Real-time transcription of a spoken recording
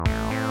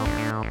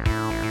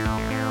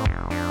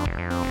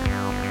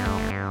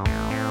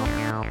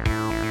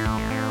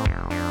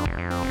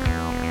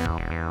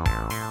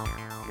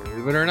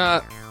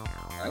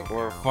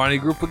funny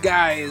group of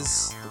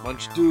guys. A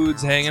bunch of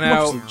dudes hanging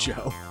out, Mostly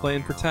Joe.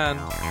 playing pretend.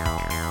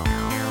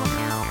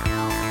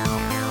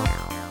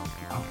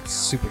 Oh,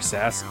 super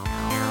sassy.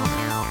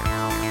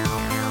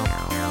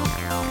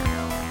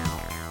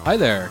 Hi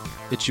there,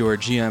 it's your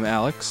GM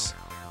Alex,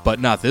 but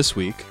not this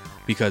week,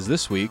 because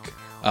this week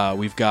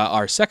we've got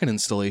our second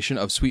installation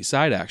of Sweet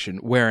Side Action,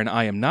 wherein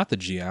I am not the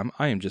GM,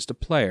 I am just a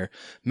player.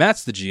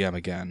 Matt's the GM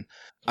again.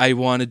 I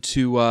wanted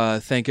to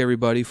thank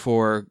everybody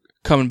for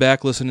coming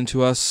back, listening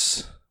to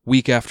us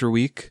week after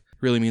week.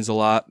 Really means a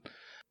lot.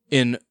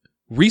 In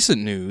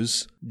recent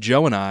news,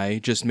 Joe and I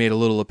just made a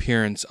little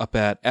appearance up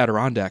at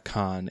Adirondack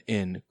Con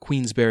in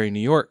Queensbury, New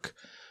York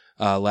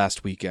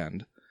last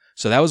weekend.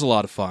 So that was a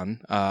lot of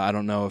fun. I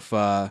don't know if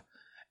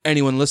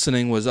anyone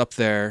listening was up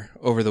there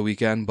over the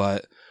weekend,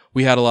 but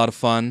we had a lot of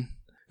fun.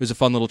 It was a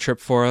fun little trip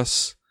for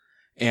us,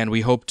 and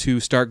we hope to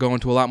start going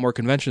to a lot more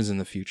conventions in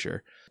the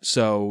future.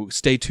 So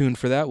stay tuned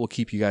for that. We'll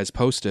keep you guys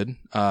posted.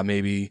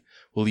 Maybe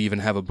we'll even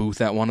have a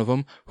booth at one of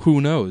them.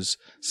 Who knows?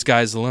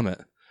 Sky's the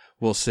limit.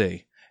 We'll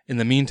see. In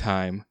the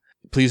meantime,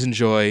 please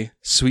enjoy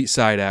Sweet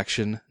Side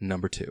Action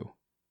number 2.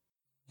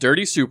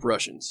 Dirty Soup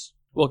Russians.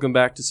 Welcome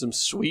back to some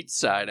Sweet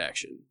Side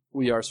Action.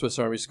 We are Swiss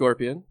Army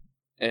Scorpion,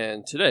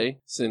 and today,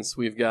 since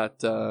we've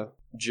got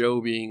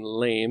Joe being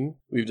lame,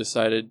 we've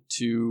decided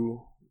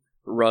to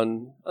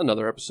run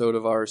another episode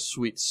of our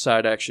Sweet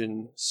Side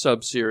Action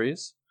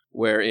sub-series,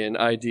 wherein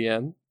I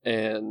DM,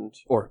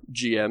 or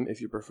GM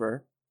if you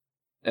prefer,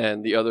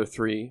 and the other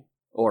three,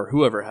 or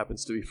whoever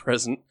happens to be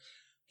present,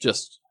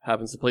 just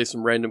happens to play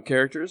some random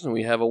characters, and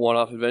we have a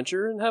one-off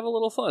adventure and have a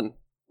little fun.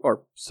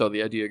 Or so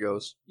the idea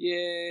goes.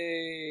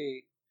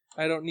 Yay!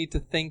 I don't need to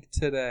think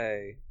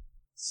today.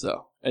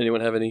 So,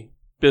 anyone have any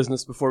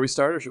business before we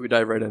start, or should we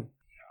dive right in?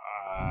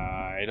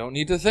 I don't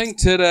need to think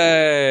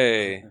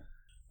today.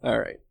 All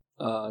right.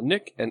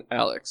 Nick and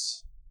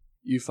Alex,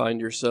 you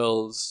find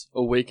yourselves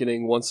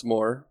awakening once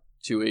more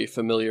to a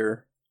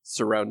familiar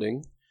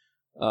surrounding.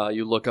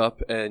 You look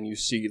up and you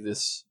see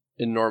this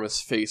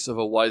enormous face of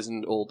a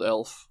wizened old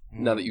elf,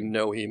 now that you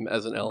know him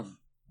as an elf,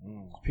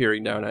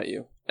 peering down at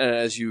you. And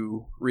as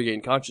you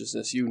regain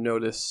consciousness, you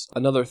notice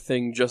another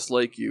thing just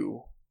like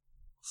you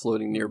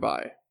floating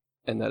nearby,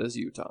 and that is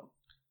you, Tom.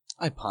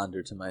 I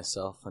ponder to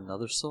myself,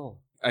 another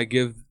soul. I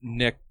give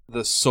Nick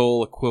the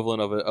soul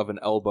equivalent of an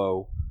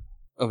elbow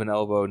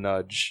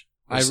nudge.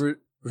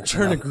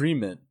 Return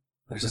agreement.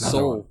 There's The another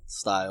soul one.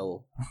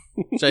 style.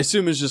 Which I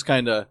assume is just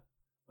kind of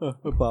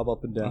bob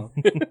up and down.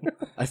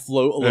 I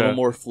float a little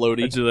more I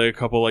floaty. do a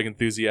couple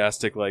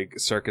enthusiastic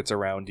circuits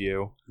around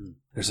you.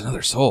 There's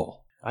another soul.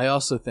 I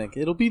also think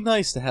it'll be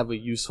nice to have a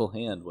useful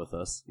hand with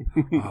us.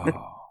 Oh.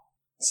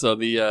 So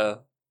the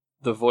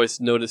voice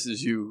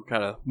notices you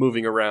kind of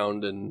moving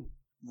around and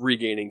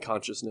regaining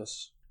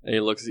consciousness. And he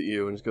looks at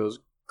you and just goes,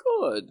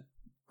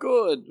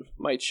 Good,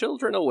 my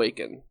children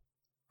awaken.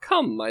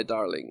 Come, my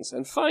darlings,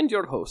 and find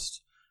your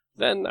host.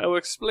 Then I will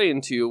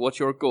explain to you what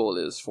your goal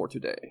is for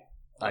today.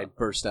 I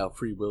burst out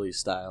Free Willy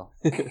style.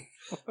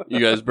 You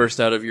guys burst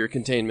out of your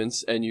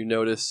containments, and you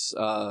notice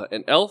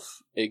an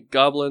elf, a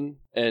goblin,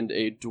 and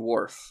a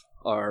dwarf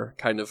are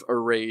kind of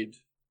arrayed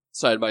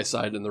side by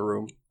side in the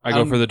room. I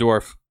go for the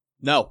dwarf.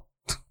 No.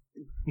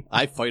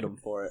 I fight him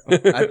for it.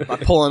 I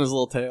pull on his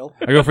little tail.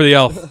 I go for the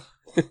elf.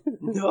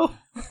 No.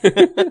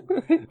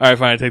 Alright,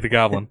 fine, I take the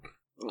goblin.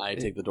 I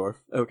take the dwarf.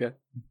 Okay.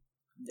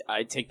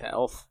 I take the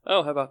elf.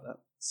 Oh, how about that?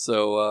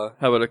 So,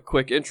 how about a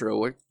quick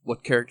intro?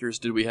 What characters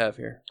did we have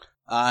here?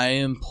 I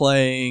am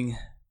playing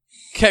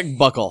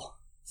Kegbuckle.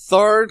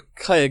 Third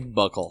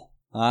Kegbuckle.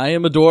 I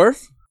am a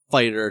dwarf,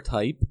 fighter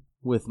type,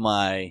 with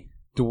my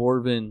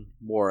dwarven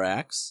war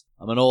axe.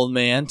 I'm an old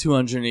man,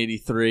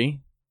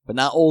 283, but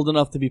not old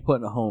enough to be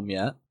put in a home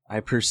yet. I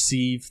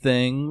perceive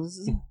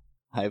things.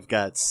 I've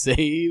got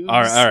saves.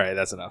 All right,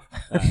 that's enough.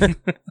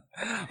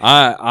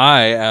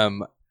 I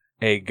am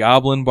a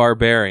goblin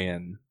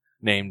barbarian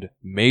named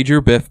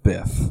Major Biff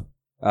Biff.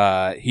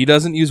 He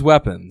doesn't use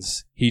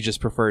weapons. He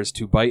just prefers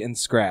to bite and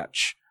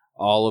scratch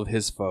all of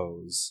his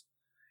foes.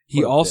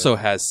 He also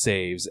has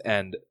saves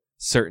and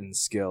certain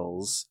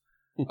skills,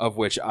 of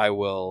which I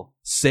will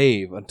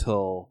save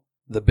until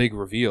the big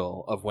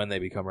reveal of when they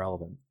become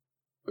relevant.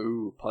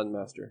 Ooh, pun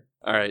master.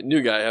 All right,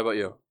 new guy, how about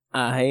you?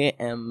 I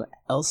am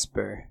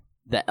Elspur,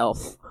 the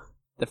elf.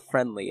 The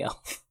friendly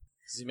elf.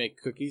 Does he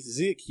make cookies? Is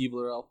he a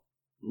Keebler elf?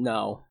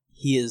 No,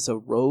 he is a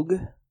rogue,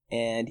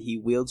 and he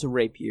wields a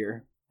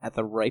rapier at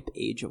the ripe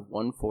age of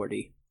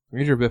 140.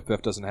 Major Biff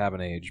Biff doesn't have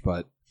an age,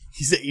 but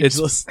He's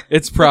ageless.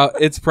 it's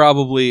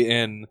probably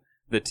in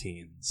the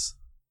teens.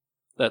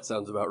 That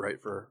sounds about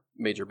right for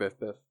Major Biff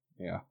Biff.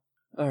 Yeah.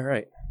 All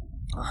right.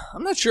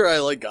 I'm not sure I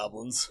like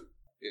goblins.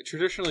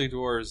 Traditionally,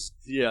 dwarves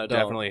Yeah,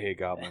 definitely hate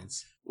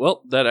goblins.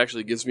 Well, that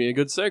actually gives me a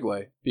good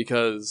segue,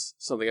 because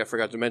something I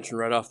forgot to mention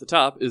right off the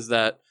top is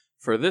that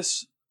for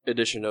this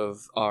edition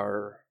of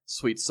our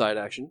Sweet Side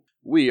Action,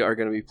 we are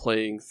going to be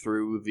playing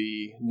through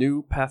the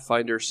new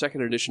Pathfinder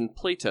 2nd Edition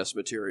playtest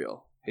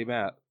material. Hey,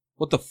 Matt,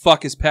 what the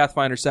fuck is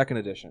Pathfinder 2nd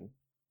Edition?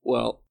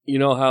 Well, you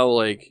know how,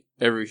 like,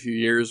 every few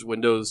years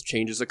Windows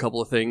changes a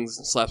couple of things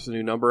and slaps a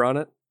new number on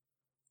it?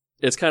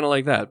 It's kind of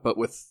like that, but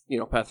with,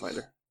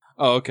 Pathfinder.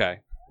 Oh, okay.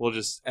 We'll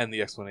just end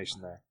the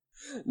explanation there.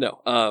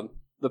 No,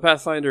 the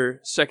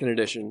Pathfinder 2nd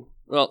edition,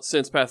 well,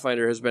 since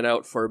Pathfinder has been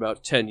out for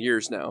about 10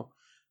 years now,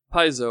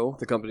 Paizo,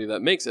 the company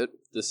that makes it,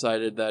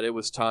 decided that it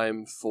was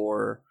time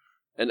for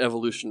an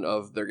evolution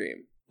of their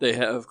game. They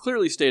have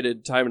clearly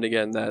stated time and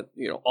again that,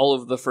 all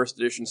of the 1st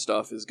edition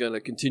stuff is going to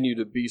continue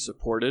to be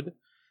supported,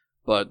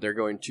 but they're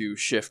going to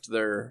shift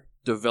their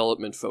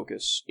development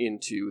focus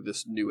into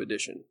this new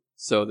edition.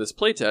 So this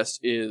playtest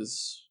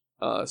is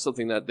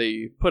something that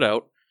they put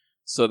out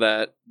so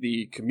that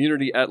the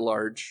community at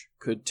large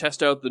could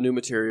test out the new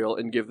material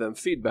and give them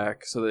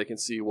feedback so they can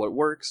see what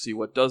works, see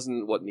what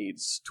doesn't, what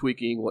needs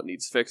tweaking, what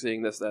needs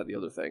fixing, this, that, the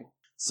other thing.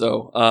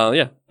 So,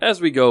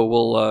 as we go,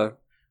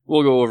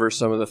 we'll go over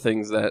some of the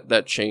things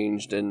that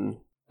changed and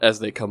as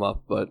they come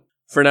up, but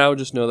for now,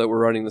 just know that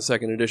we're running the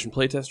 2nd edition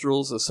playtest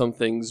rules, so some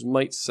things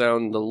might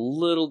sound a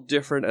little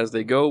different as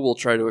they go. We'll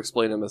try to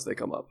explain them as they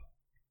come up.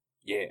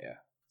 Yeah.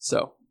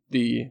 So,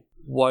 the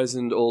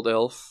wizened old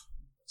elf,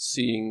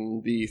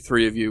 seeing the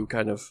three of you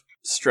kind of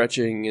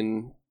stretching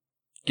and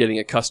getting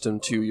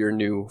accustomed to your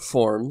new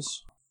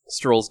forms,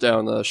 strolls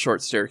down the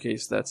short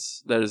staircase that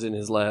is in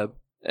his lab,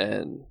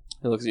 and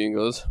he looks at you and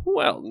goes,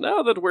 "Well,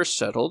 now that we're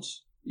settled,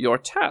 your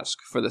task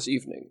for this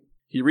evening."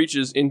 He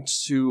reaches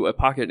into a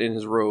pocket in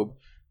his robe,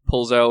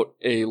 pulls out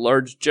a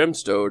large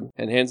gemstone,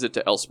 and hands it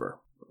to Elsper.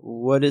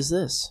 What is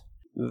this?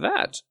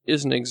 That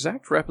is an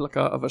exact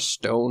replica of a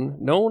stone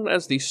known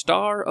as the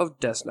Star of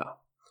Desna.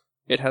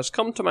 It has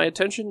come to my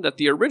attention that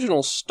the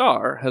original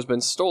star has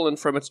been stolen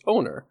from its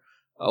owner,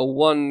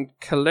 one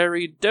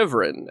Kaleri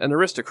Devrin, an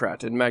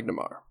aristocrat in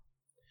Magnamar.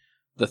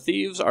 The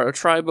thieves are a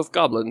tribe of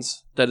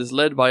goblins that is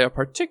led by a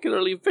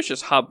particularly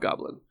vicious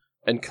hobgoblin,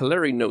 and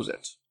Kaleri knows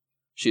it.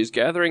 She is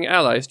gathering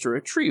allies to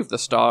retrieve the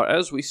star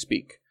as we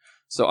speak,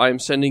 so I am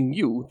sending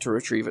you to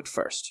retrieve it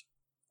first.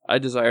 I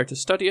desire to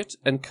study it,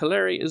 and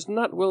Kaleri is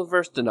not well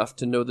versed enough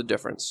to know the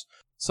difference,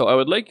 so I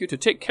would like you to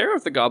take care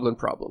of the goblin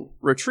problem,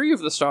 retrieve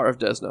the Star of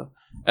Desna,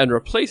 and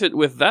replace it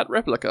with that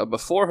replica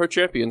before her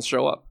champions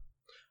show up.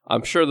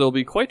 I'm sure they'll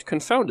be quite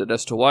confounded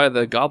as to why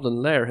the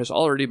goblin lair has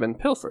already been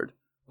pilfered,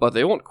 but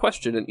they won't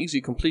question an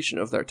easy completion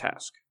of their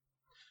task.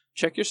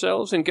 Check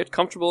yourselves and get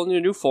comfortable in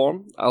your new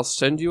form. I'll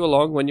send you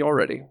along when you're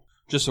ready.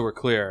 Just so we're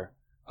clear,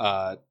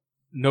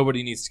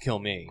 nobody needs to kill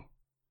me,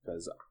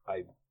 because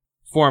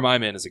form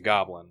I'm in is a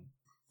goblin.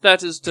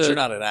 That is But you're to...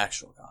 not an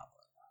actual goblin.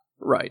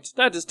 Right.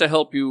 That is to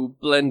help you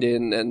blend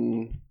in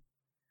and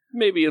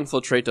maybe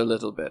infiltrate a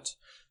little bit.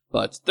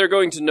 But they're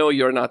going to know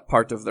you're not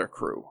part of their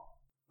crew.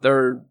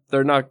 They're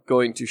not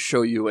going to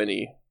show you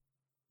any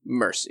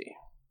mercy.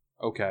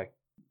 Okay.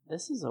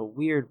 This is a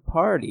weird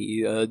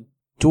party. A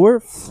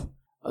dwarf,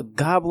 a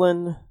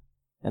goblin,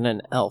 and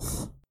an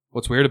elf.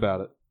 What's weird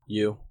about it?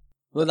 You.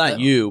 Well, not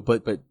you,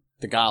 but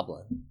the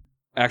goblin.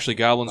 Actually,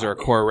 goblins are a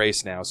core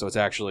race now, so it's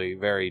actually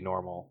very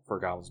normal for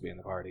goblins to be in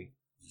the party.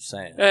 Just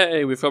saying.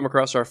 Hey, we've come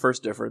across our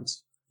first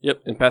difference.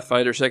 Yep, in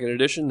Pathfinder 2nd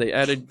Edition, they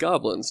added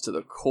goblins to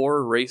the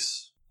core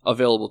race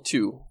available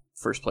to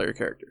first-player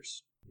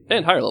characters.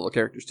 And higher-level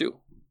characters, too.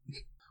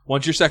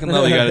 Once you're second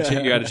level, you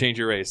gotta change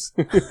your race.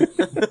 All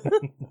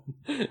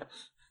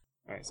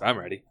right, so I'm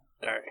ready.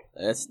 All right.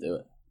 Let's do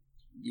it.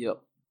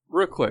 Yep.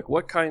 Real quick,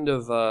 what kind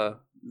of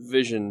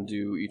vision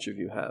do each of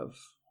you have?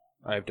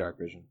 I have dark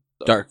vision.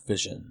 Dark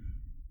vision.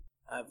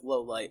 I have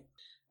low light.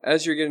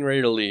 As you're getting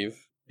ready to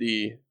leave,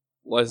 the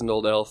wizened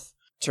old elf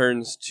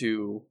turns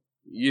to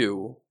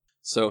you.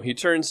 So he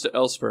turns to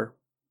Elsper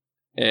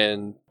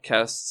and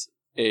casts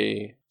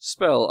a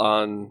spell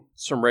on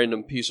some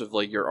random piece of,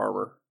 like, your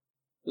armor.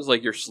 It's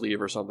like your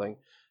sleeve or something.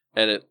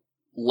 And it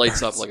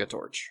lights up like a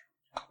torch.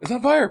 It's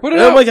on fire! Put it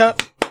out! Oh my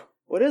god!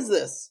 What is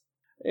this?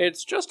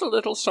 It's just a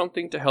little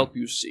something to help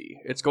you see.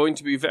 It's going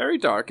to be very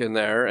dark in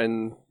there,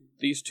 and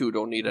these two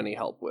don't need any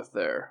help with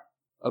their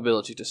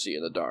ability to see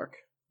in the dark.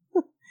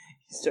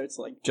 He starts,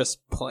 like,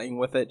 just playing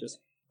with it. Just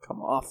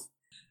come off.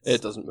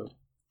 It doesn't move.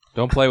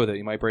 Don't play with it,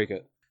 you might break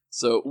it.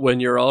 So when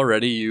you're all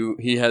ready,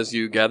 he has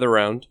you gather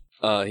around.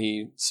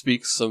 He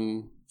speaks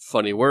some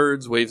funny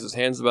words, waves his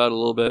hands about a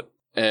little bit,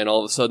 and all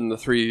of a sudden the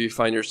three of you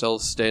find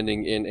yourselves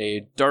standing in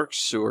a dark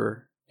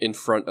sewer in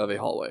front of a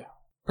hallway.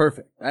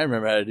 Perfect. I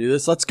remember how to do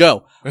this. Let's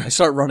go. I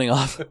start running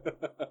off.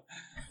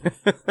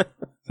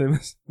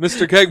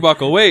 Mr.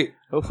 Kegbuckle, wait!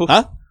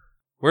 Huh?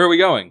 Where are we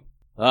going?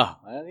 Oh,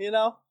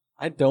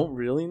 I don't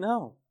really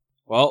know.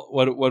 Well,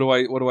 what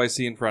do I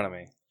see in front of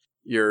me?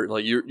 You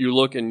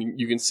look and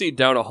you can see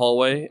down a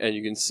hallway, and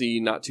you can see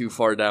not too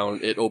far down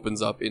it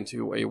opens up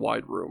into a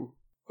wide room.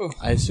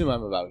 I assume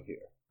I'm about here.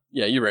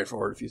 Yeah, you ran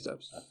forward a few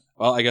steps.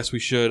 Well, I guess we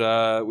should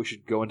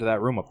go into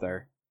that room up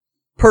there.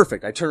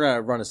 Perfect. I turn around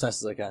and run as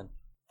fast as I can.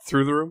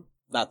 Through the room?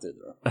 Not through the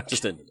room.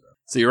 Just into the room.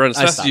 So you run as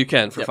I fast as stop. you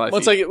can for Yep. 5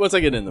 Once feet. I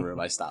get in the room,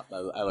 I stop.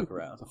 I look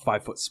around.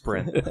 5-foot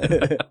sprint.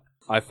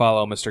 I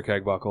follow Mr.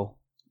 Kegbuckle.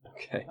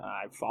 Okay.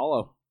 I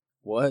follow.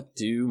 What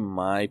do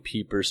my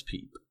peepers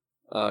peep?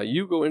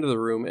 You go into the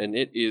room, and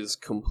it is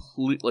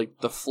complete. Like,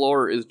 the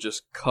floor is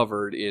just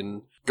covered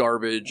in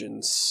garbage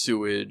and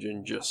sewage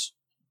and just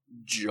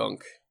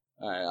junk.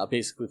 Alright, I'll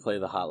basically play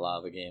the hot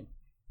lava game.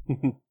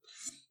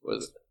 What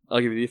is it? I'll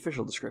give you the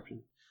official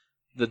description.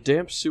 The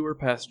damp sewer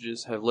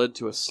passages have led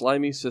to a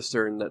slimy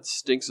cistern that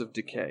stinks of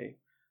decay.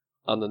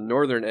 On the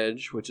northern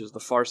edge, which is the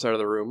far side of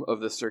the room of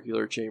this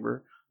circular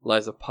chamber,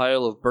 lies a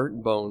pile of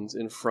burnt bones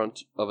in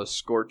front of a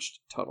scorched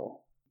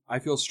tunnel. I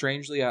feel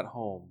strangely at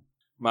home.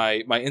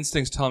 My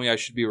instincts tell me I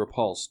should be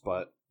repulsed,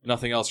 but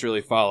nothing else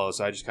really follows,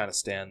 so I just kind of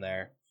stand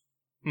there.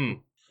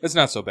 It's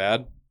not so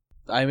bad.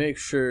 I make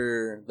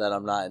sure that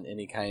I'm not in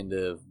any kind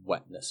of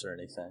wetness or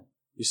anything.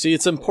 You see,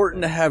 it's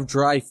important to have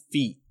dry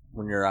feet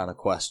when you're on a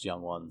quest,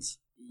 young ones.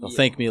 They'll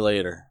thank me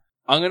later.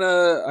 I'm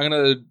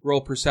gonna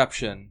roll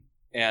perception,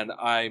 and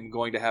I'm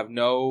going to have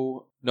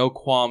no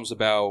qualms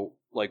about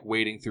like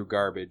wading through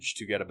garbage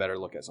to get a better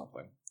look at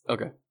something.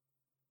 Okay.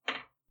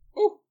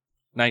 Ooh,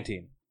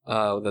 19.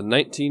 The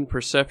 19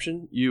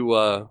 perception,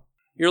 you're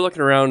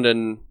looking around,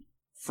 and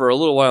for a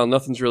little while,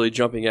 nothing's really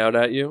jumping out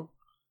at you.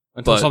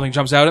 Until something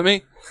jumps out at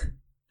me?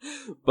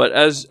 But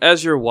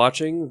as you're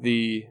watching,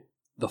 the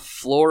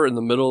floor in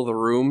the middle of the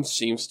room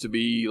seems to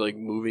be like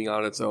moving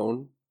on its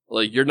own.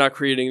 Like, you're not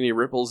creating any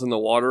ripples in the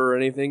water or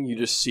anything. You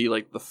just see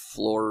like the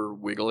floor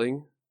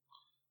wiggling.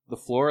 The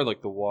floor, or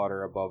like the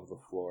water above the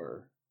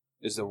floor?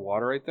 Is there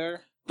water right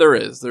there? There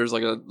is. There's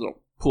like a little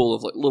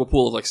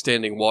pool of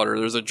standing water.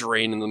 There's a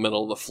drain in the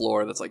middle of the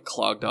floor that's like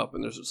clogged up,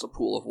 and there's just a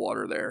pool of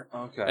water there.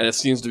 Okay. And it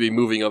seems to be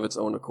moving of its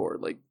own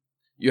accord. Like,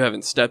 you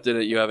haven't stepped in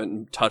it, you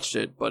haven't touched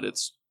it, but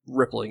it's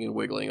rippling and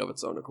wiggling of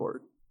its own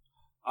accord.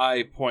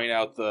 I point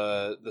out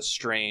the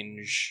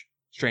strange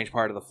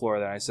part of the floor,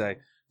 then I say,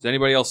 does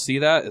anybody else see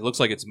that? It looks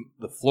like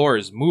the floor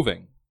is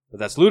moving, but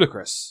that's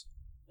ludicrous.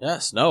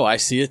 Yes, no, I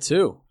see it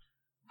too.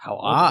 How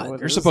odd.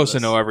 You're supposed to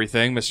know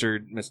everything,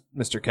 Mr.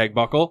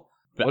 Kegbuckle.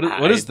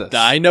 What is this?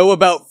 I know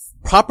about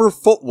proper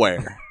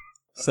footwear.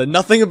 Said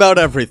nothing about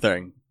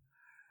everything.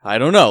 I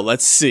don't know.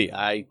 Let's see.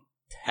 I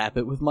tap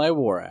it with my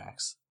war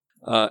axe.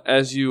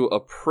 As you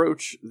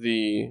approach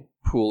the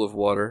pool of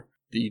water,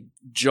 the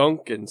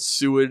junk and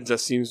sewage that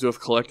seems to have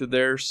collected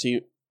there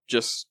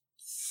just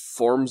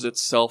forms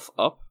itself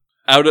up.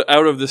 Out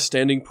of this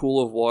standing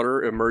pool of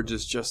water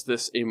emerges just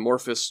this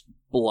amorphous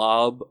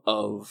blob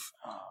of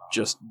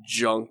just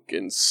junk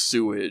and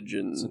sewage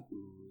and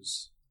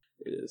ooze.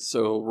 It is.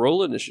 So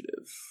roll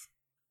initiative.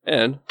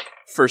 And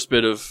first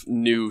bit of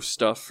new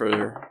stuff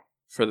for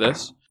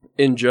this.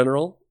 In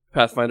general,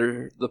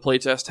 Pathfinder, the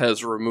playtest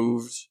has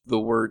removed the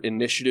word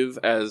initiative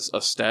as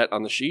a stat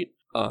on the sheet.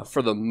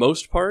 For the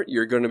most part,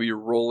 you're going to be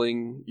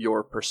rolling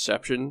your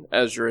perception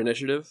as your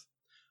initiative,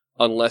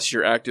 unless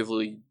you're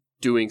actively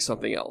doing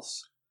something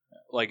else.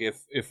 Like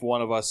if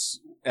one of us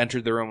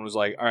entered the room and was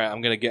like, all right,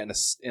 I'm going to get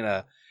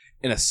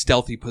in a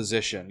stealthy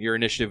position, your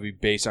initiative would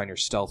be based on your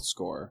stealth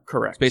score.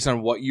 Correct. It's based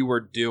on what you were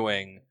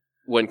doing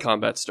when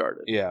combat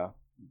started. Yeah.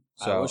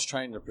 So I was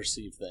trying to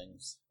perceive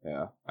things.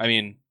 Yeah. I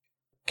mean,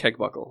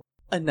 Kegbuckle.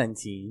 A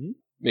 19.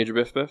 Major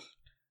Biff Biff.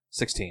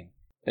 16.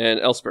 And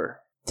Elspur.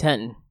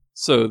 10.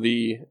 So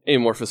the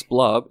amorphous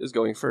blob is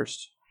going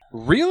first.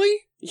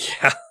 Really?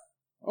 Yeah.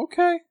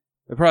 Okay.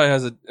 It probably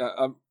has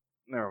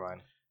never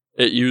mind.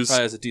 It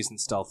probably has a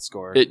decent stealth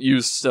score. It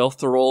used stealth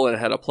to roll and it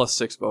had a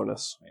 +6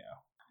 bonus. Yeah.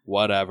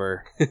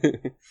 Whatever.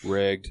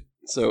 Rigged.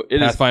 So it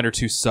Pathfinder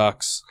 2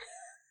 sucks.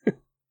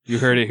 You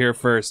heard it here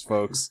first,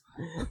 folks.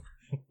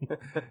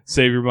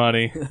 Save your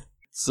money.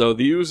 So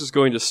the ooze is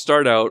going to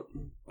start out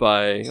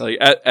by, like,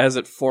 as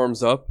it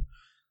forms up,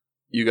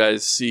 you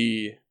guys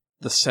see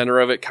the center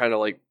of it kind of,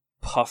 like,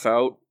 puff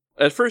out.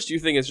 At first you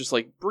think it's just,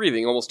 like,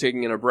 breathing, almost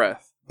taking in a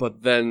breath.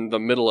 But then the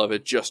middle of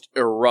it just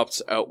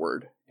erupts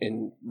outward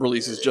and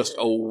releases just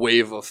a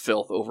wave of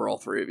filth over all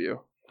three of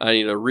you. I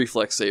need a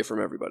reflex save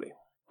from everybody.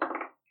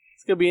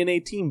 It's going to be an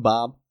 18,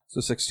 Bob.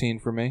 So 16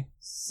 for me.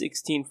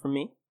 16 for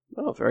me.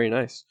 Oh, very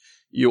nice.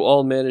 You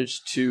all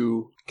managed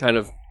to kind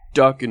of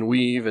duck and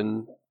weave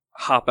and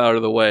hop out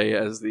of the way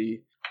as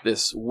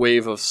this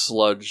wave of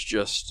sludge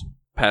just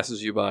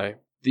passes you by.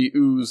 The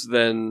ooze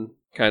then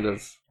kind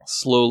of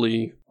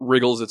slowly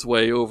wriggles its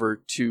way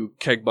over to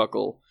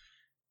Kegbuckle,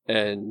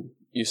 and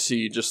you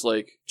see just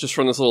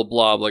from this little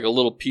blob, like a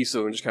little piece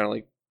of it just kind of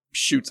like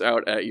shoots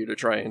out at you to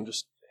try and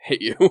just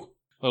hit you.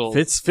 Little If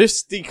it's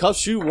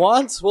fisticuffs you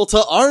want, well,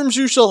 to arms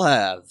you shall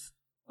have.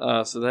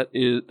 So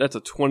that's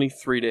a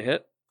 23 to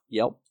hit.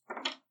 Yep.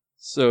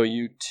 So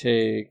you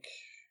take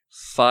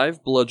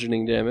 5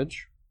 bludgeoning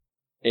damage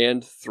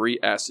and 3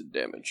 acid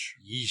damage.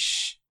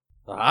 Yeesh.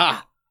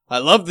 Ah, I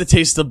love the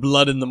taste of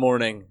blood in the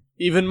morning.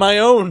 Even my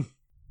own.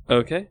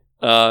 Okay.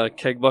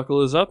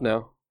 Kegbuckle is up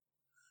now.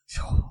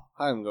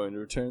 I'm going to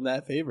return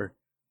that favor.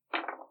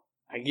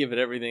 I give it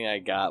everything I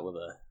got with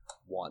a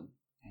 1.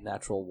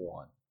 Natural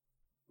 1.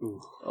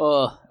 Ooh.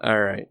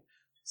 Alright.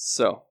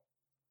 So,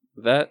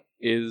 that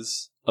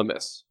is a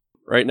miss.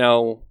 Right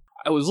now,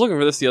 I was looking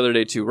for this the other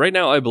day too. Right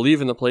now, I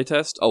believe in the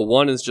playtest, a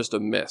 1 is just a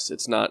miss.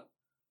 It's not,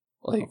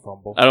 like,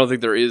 fumble. I don't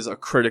think there is a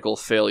critical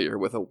failure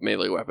with a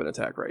melee weapon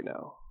attack right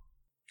now.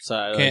 So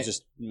I Can't-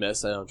 just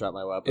miss. I don't drop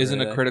my weapon. Isn't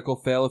or a anything? critical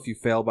fail if you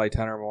fail by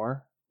 10 or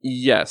more?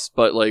 Yes,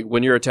 but like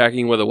when you're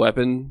attacking with a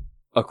weapon,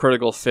 a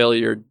critical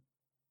failure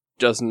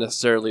doesn't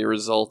necessarily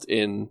result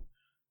in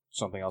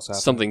Something else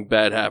happens. something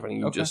bad happening.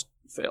 You Okay. just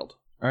failed.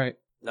 All right.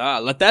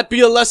 Let that be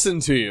a lesson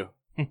to you.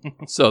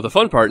 So the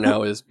fun part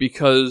now is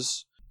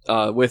because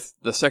with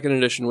the second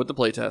edition with the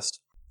playtest,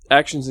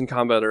 actions in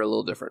combat are a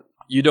little different.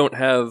 You don't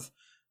have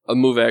a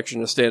move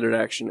action, a standard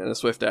action, and a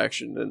swift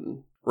action.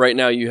 And right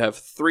now you have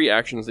 3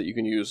 actions that you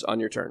can use on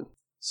your turn.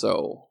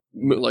 So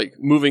like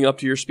moving up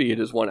to your speed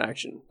is 1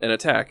 action, and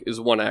attack is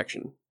 1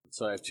 action.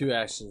 So I have 2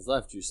 actions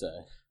left, you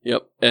say?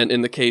 Yep. And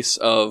in the case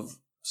of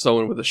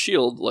someone with a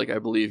shield, like I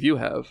believe you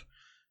have,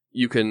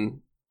 you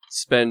can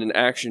spend an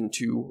action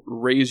to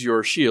raise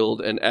your shield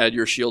and add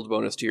your shield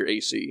bonus to your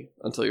AC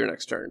until your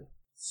next turn.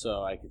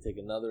 So I can take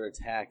another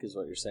attack, is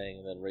what you're saying,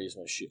 and then raise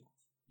my shield.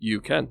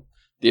 You can.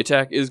 The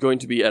attack is going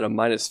to be at a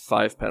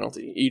 -5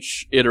 penalty.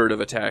 Each iterative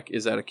attack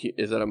is at a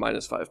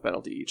 -5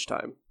 penalty each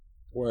time.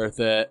 Worth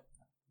it.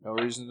 No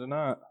reason to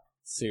not.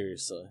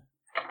 Seriously.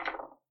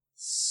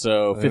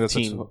 So I think that's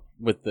 15 what's-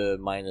 with the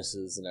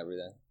minuses and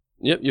everything.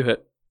 Yep, you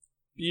hit.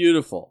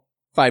 Beautiful.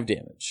 5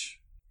 damage.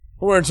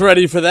 Weren't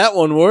ready for that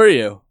one, were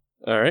you?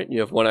 All right, you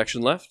have 1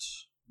 action left.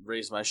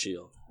 Raise my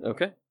shield.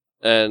 Okay.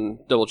 And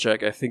double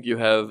check, I think you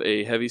have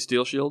a heavy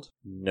steel shield.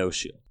 No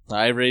shield.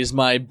 I raise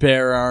my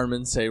bare arm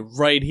and say,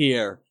 right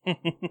here.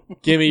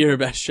 Give me your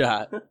best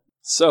shot.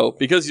 So,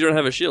 because you don't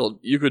have a shield,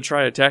 you could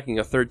try attacking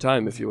a 3rd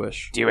time if you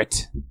wish. Do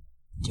it.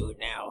 Do it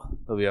now.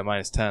 It'll be a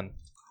 -10.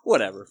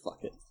 Whatever,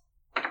 fuck it.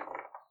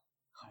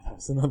 That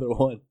was another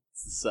one.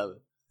 It's a 7.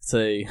 It's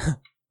a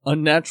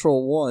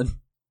unnatural 1.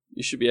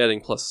 You should be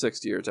adding +6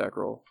 to your attack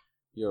roll.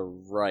 You're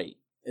right.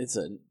 It's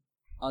an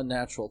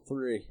unnatural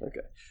 3.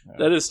 Okay.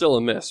 That is still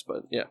a miss,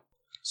 but yeah.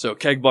 So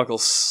Kegbuckle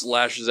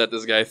slashes at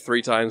this guy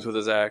 3 times with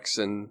his axe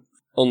and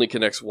only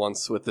connects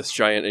once with this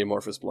giant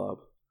amorphous blob.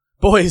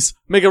 Boys,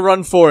 make a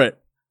run for it.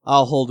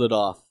 I'll hold it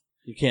off.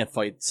 You can't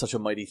fight such a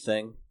mighty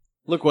thing.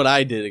 Look what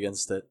I did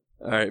against it.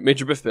 Alright,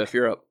 Major Biff Biff,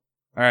 you're up.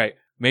 All right.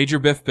 Major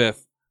Biff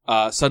Biff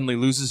suddenly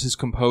loses his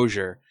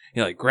composure.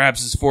 He like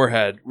grabs his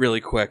forehead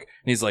really quick,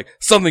 and he's like,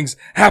 "Something's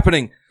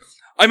happening!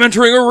 I'm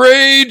entering a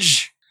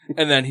rage!"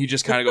 And then he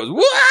just kind of goes,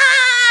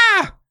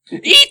 "Wah!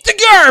 Eat the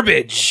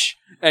garbage!"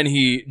 And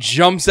he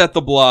jumps at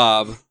the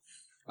blob.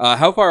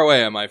 How far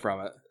away am I from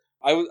it?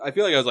 I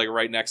feel like I was like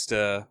right next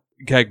to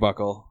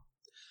Kegbuckle.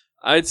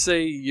 I'd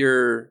say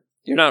you're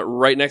not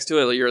right next to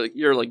it, like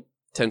you're like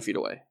 10 feet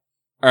away.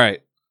 All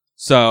right.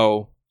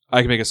 So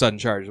I can make a sudden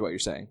charge, is what you're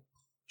saying.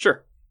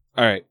 Sure.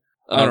 All right.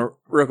 I don't-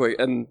 Real quick,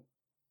 and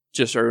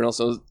just so everyone else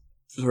knows,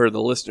 for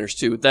the listeners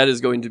too, that is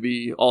going to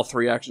be all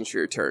 3 actions for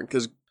your turn,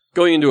 because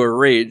going into a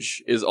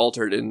rage is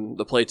altered in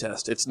the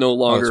playtest. It's no Oh,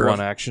 longer it's one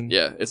action?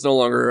 Yeah, it's no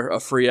longer a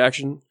free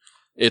action.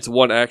 It's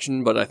 1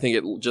 action, but I think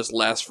it just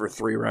lasts for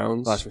 3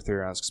 rounds. Lasts for 3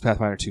 rounds, because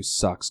Pathfinder 2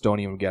 sucks. Don't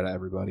even get it,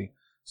 everybody.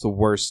 It's the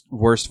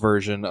worst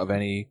version of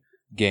any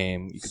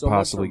game you could So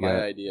possibly much for my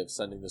get. idea of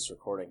sending this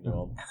recording to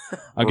him.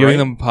 I'm giving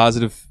them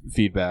positive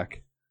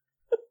feedback.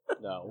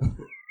 No.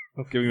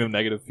 I'm giving them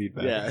negative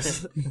feedback.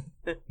 Yes.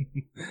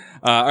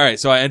 All right,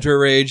 so I enter a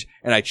rage,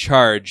 and I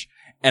charge,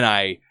 and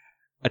I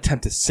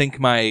attempt to sink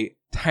my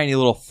tiny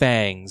little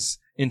fangs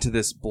into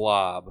this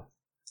blob.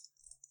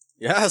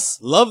 Yes.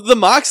 Love the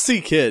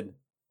Moxie Kid.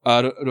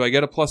 Do I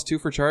get a +2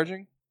 for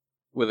charging?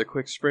 With a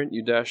quick sprint,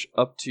 you dash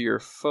up to your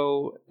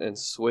foe and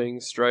swing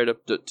stride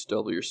up to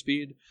double your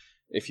speed.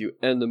 If you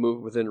end the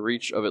move within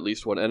reach of at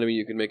least 1 enemy,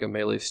 you can make a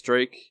melee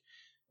strike.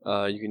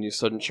 You can use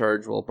sudden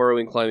charge while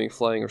burrowing, climbing,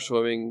 flying, or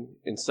swimming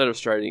instead of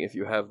striding if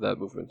you have that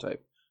movement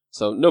type.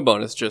 So no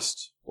bonus,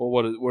 just Well,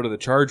 what do the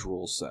charge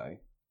rules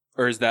say?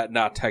 Or is that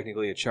not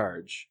technically a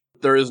charge?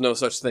 there is no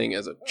such thing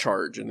as a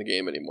charge in the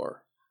game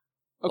anymore.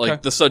 Okay.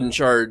 Like the sudden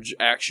charge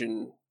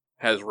action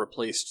has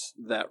replaced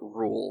that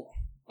rule.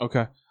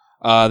 Okay.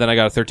 Then I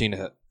got a 13 to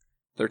hit.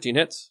 13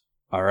 hits.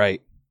 All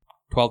right.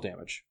 12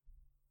 damage.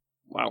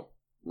 Wow.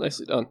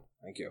 Nicely done.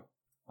 Thank you.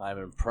 I'm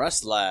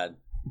impressed, lad.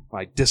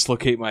 I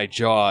dislocate my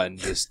jaw and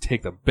just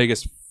take the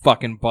biggest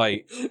fucking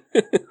bite.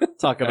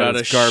 Talk That about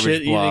is a garbage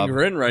shit-eating blob.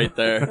 grin right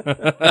there.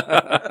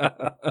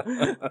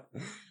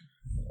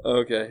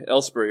 Okay,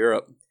 Elspur, you're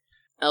up.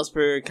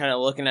 Elspur kind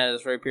of looking at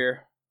his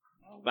rapier.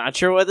 Not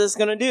sure what this is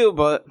gonna do,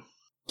 but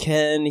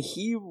can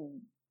he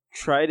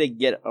try to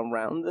get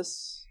around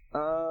this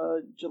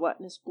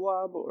gelatinous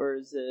blob, or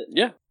is it?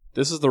 Yeah.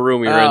 This is the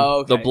room you're Oh, in.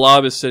 okay. The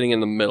blob is sitting in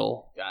the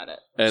middle, Got it.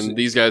 and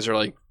these guys are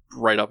like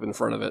right up in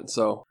front of it.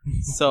 So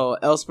So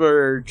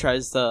Elspur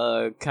tries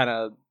to kind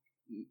of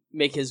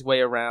make his way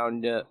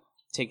around,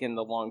 taking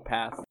the long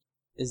path.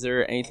 Is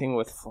there anything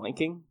with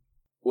flanking?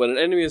 when an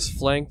enemy is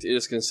flanked, it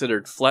is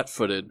considered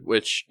flat-footed,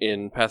 which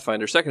in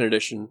Pathfinder 2nd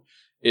Edition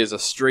is a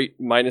straight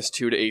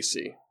 -2 to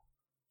AC.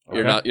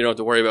 You don't have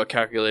to worry about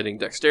calculating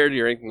dexterity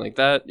or anything like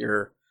that.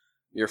 Your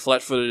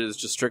flat-footed is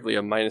just strictly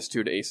a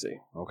 -2 to AC.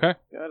 Okay.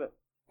 Got it.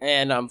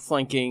 And I'm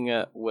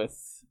flanking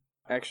with,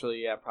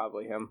 actually, yeah,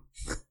 probably him.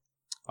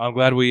 I'm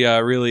glad we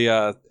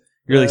you're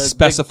really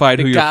specified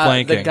who you're The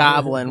flanking.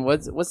 goblin.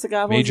 What's the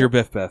goblin? Major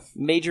Biff Biff.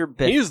 Major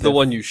Biff. He's the Biff.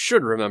 one you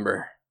should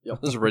remember. This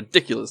is a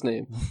ridiculous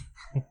name.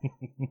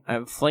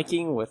 I'm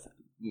flanking with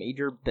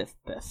Major Biff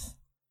Biff.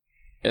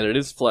 And it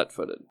is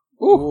flat-footed.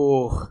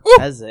 Ooh.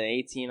 That's an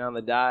 18 on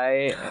the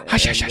die. And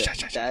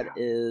that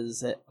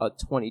is a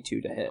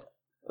 22 to hit.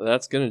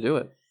 That's going to do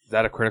it. Is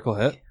that a critical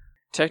hit?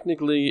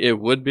 Technically, it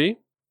would be,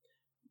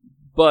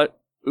 but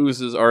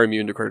oozes are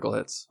immune to critical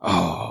hits.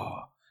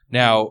 Oh.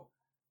 Now,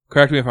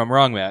 correct me if I'm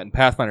wrong, Matt. In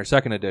Pathfinder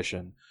 2nd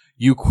Edition,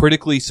 you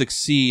critically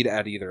succeed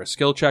at either a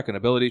skill check, an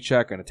ability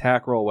check, an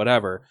attack roll,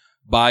 whatever,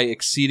 by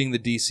exceeding the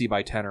DC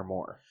by 10 or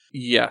more.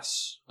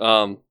 Yes.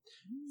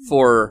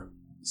 For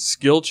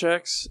skill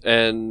checks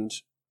and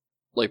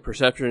like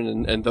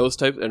perception and those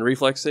types and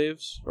reflex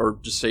saves, or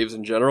just saves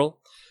in general,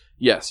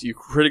 yes, you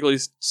critically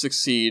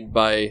succeed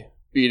by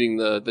beating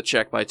the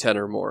check by 10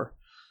 or more.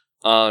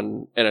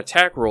 On an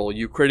attack roll,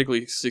 you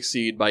critically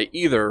succeed by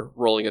either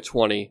rolling a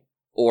 20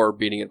 or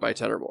beating it by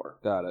 10 or more.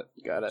 Got it.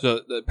 Got it. So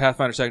the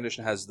Pathfinder 2nd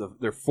Edition has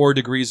there are 4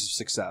 degrees of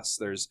success.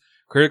 There's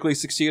critically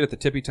succeed at the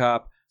tippy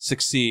top,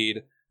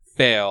 succeed,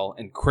 fail,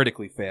 and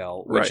critically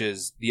fail, which Right.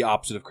 is the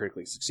opposite of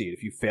critically succeed.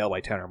 If you fail by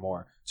 10 or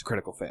more, it's a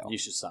critical fail. You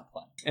should stop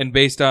playing. And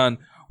based on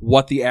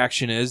what the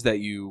action is that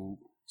you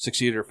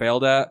succeeded or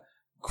failed at,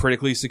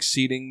 critically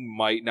succeeding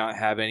might not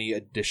have any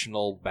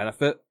additional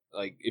benefit.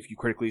 Like, if you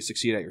critically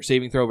succeed at your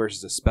saving throw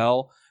versus a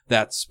spell,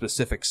 that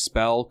specific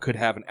spell could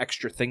have an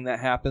extra thing that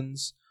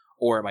happens,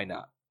 or it might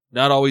not.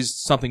 Not always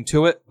something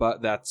to it,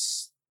 but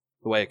that's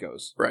the way it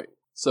goes. Right.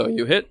 So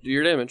you hit, do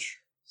your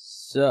damage.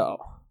 So,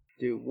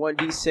 do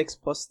 1d6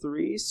 plus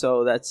 3,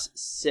 so that's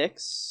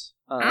 6.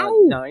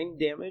 Ow. 9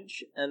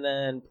 damage, and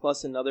then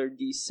plus another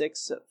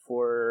d6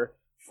 for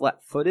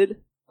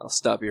flat-footed. I'll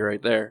stop you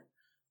right there.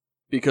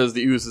 Because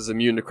the ooze is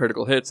immune to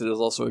critical hits, it is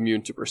also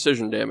immune to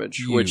precision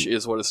damage, which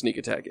is what a sneak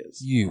attack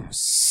is. You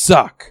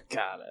suck.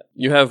 Got it.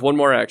 You have one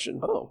more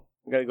action. Oh,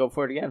 I gotta go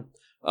for it again.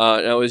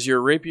 Now, is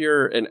your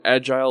rapier an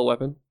agile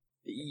weapon?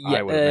 Yeah,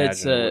 I would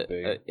it's imagine it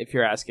would be. if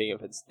you're asking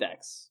if it's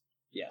dex,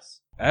 yes.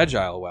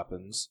 Agile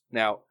weapons.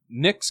 Now,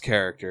 Nick's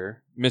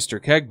character,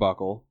 Mr.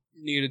 Kegbuckle,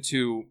 needed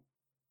to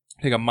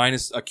take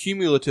a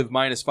cumulative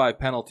 -5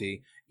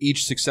 penalty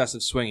each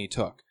successive swing he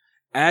took.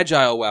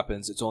 Agile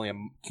weapons, it's only a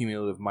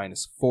cumulative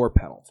 -4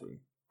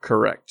 penalty.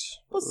 Correct.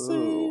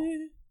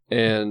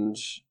 And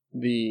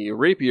the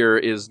rapier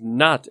is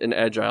not an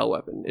agile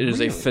weapon. It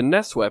is a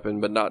finesse weapon,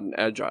 but not an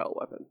agile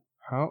weapon.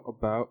 How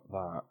about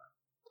that?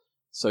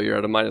 So you're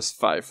at a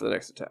 -5 for the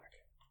next attack.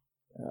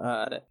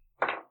 Got it.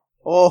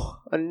 Oh,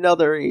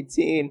 another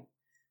 18.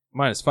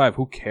 -5,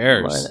 who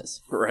cares?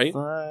 Minus Right?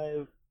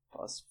 5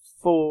 plus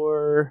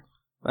 4.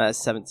 That's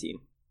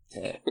 17.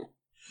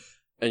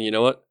 And you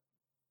know what?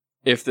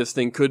 If this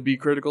thing could be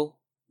critical,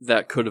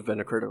 that could have been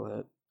a critical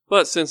hit.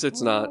 But since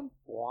it's not,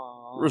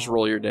 just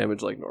roll your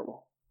damage like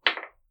normal.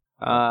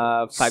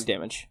 5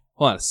 damage.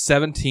 Hold on,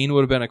 17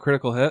 would have been a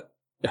critical hit?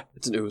 Yeah,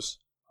 it's an ooze.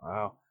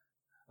 Wow.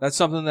 That's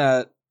something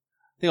that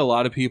I think a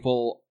lot of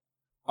people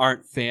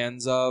aren't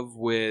fans of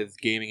with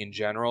gaming in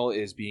general,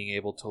 is being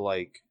able to,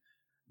 like,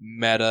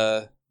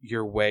 meta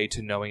your way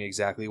to knowing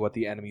exactly what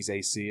the enemy's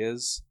AC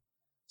is.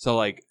 So,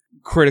 like,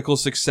 critical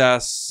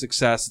success,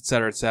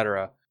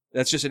 etc.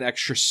 That's just an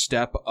extra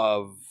step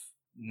of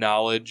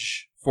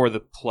knowledge for the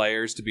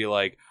players to be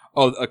like,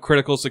 oh, a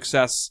critical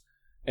success,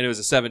 and it was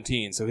a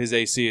 17, so his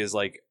AC is,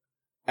 like,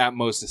 at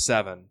most a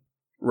 7.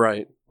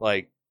 Right.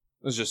 Like,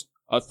 it was just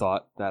a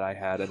thought that I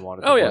had and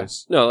wanted to Oh, yeah.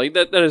 voice. No, like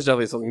that is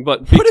definitely something.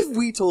 But What if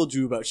we told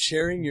you about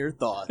sharing your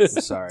thoughts?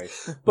 I'm sorry.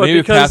 But Maybe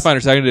if because- Pathfinder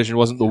 2nd Edition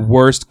wasn't the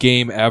worst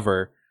game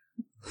ever.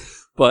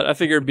 But I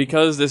figured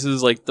because this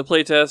is like the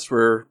playtest,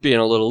 we're being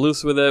a little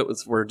loose with it.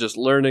 We're just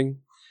learning.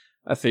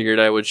 I figured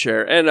I would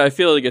share. And I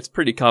feel like it's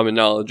pretty common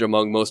knowledge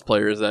among most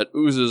players that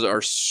oozes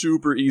are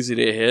super easy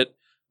to hit,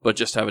 but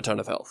just have a ton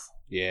of health.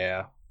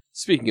 Yeah.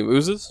 Speaking of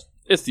oozes,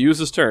 it's the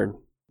ooze's turn.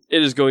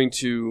 It is going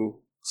to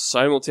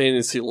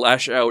simultaneously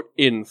lash out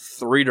in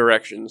 3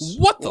 directions.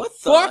 What the What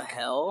fuck? the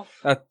hell?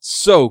 That's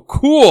so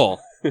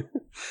cool.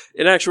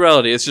 In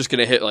actuality, it's just going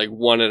to hit like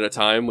one at a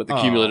time with the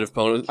Oh. cumulative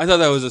bonus. I thought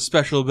that was a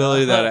special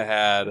ability that it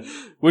had,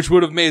 which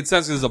would have made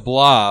sense as a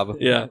blob.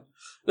 Yeah.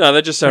 No,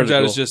 that just sounds Turns out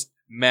cool. it's just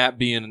Matt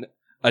being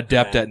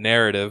adept at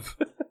narrative.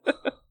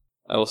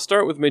 I will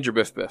start with Major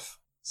Biff Biff,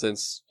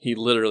 since he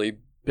literally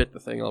bit the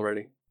thing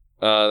already.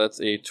 That's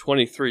a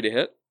 23 to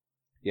hit.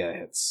 Yeah, it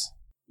hits.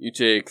 You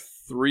take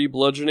 3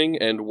 bludgeoning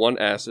and 1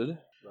 acid.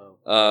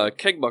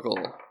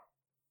 Kegbuckle.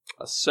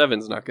 A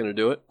 7's not going to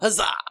do it.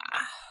 Huzzah!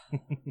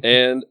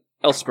 And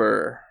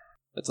Elspur.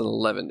 That's an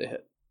 11 to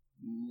hit.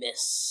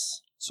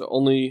 Miss. So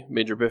only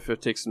Major Biff Biff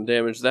takes some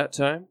damage that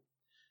time.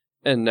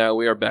 And now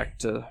we are back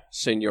to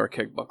Senor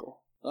Kegbuckle.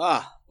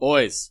 Ah,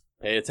 boys,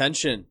 pay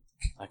attention.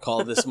 I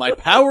call this my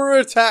power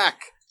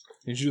attack.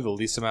 Did you do the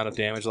least amount of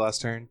damage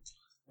last turn?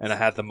 And I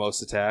had the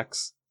most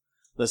attacks?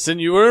 Listen,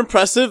 you were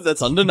impressive.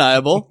 That's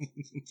undeniable.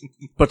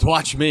 But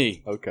watch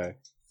me. Okay.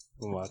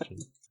 I'm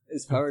watching.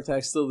 Is power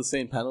attack still the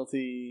same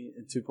penalty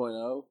in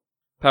 2.0?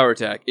 Power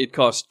attack. It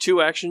costs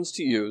 2 actions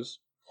to use.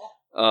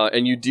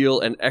 and you deal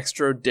an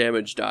extra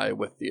damage die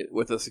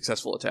with a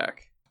successful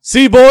attack.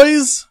 See,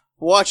 boys?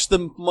 Watch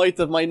the might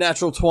of my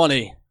natural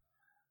 20.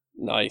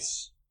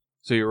 Nice.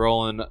 So you're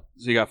rolling.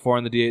 So you got 4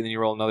 on the d8, then you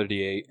roll another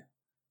d8,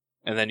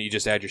 and then you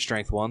just add your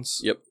strength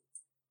once. Yep.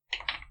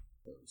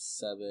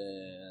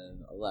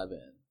 7,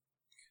 11.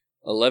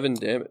 11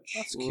 damage.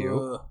 That's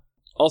cute.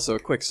 Also, a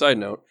quick side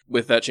note,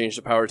 with that change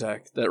to power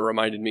attack, that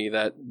reminded me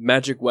that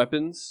magic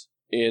weapons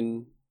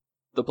in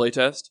the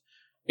playtest,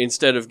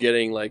 instead of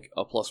getting like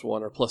a +1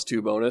 or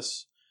 +2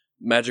 bonus,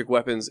 magic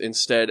weapons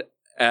instead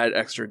add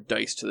extra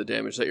dice to the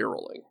damage that you're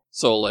rolling.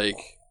 So like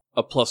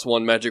a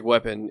 +1 magic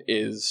weapon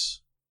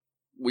is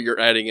you're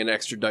adding an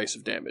extra dice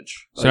of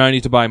damage. So now I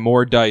need to buy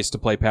more dice to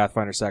play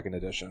Pathfinder 2nd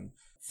Edition.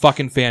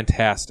 Fucking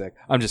fantastic.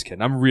 I'm just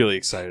kidding. I'm really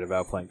excited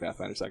about playing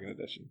Pathfinder 2nd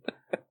Edition.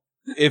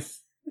 If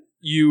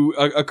you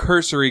a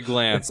cursory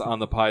glance on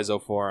the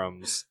Paizo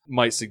forums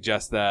might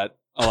suggest that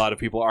a lot of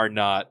people are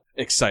not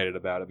excited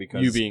about it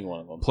because You being one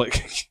of them.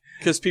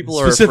 Because people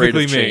are afraid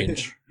of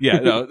change. Yeah,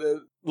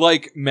 no,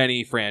 like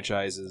many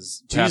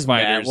franchises, Jeez,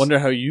 Matt, wonder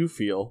how you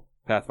feel.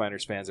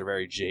 Pathfinder's fans are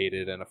very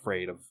jaded and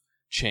afraid of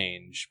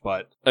change,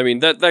 but I mean,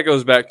 that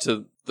goes back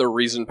to the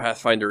reason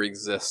Pathfinder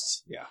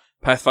exists. Yeah.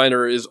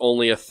 Pathfinder is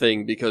only a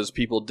thing because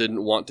people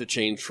didn't want to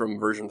change from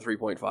version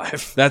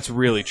 3.5. that's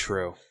really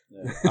true.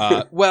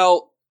 Yeah.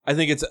 Well, I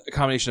think it's a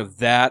combination of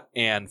that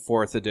and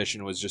 4th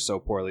edition was just so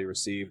poorly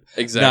received.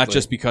 Exactly. Not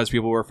just because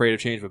people were afraid of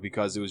change, but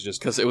because it was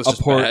just because it was a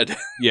just bad.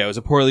 Yeah, it was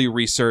a poorly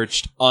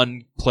researched,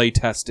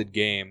 unplay-tested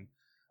game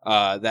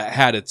that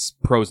had its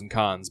pros and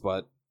cons,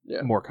 but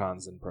Yeah. more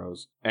cons than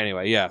pros.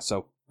 Anyway, yeah,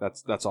 so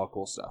that's all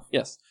cool stuff.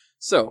 Yes.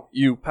 So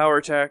you power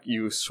attack,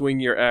 you swing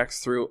your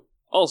axe through.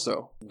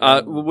 Also,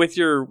 with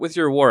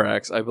your war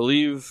axe, I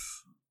believe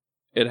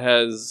it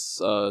has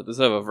does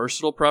it have a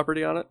versatile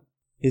property on it?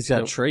 He's got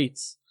Nope.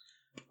 traits.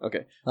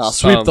 Okay. I'll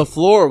sweep the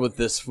floor with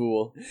this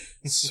fool.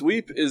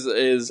 Sweep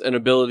is an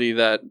ability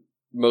that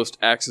most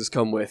axes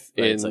come with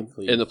Right, in it's like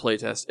cleave. in the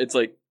playtest. It's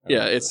like I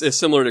like it's this.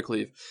 similar to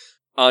cleave.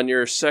 On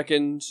your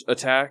second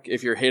attack,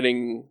 if you're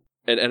hitting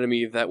an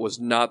enemy that was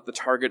not the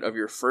target of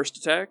your first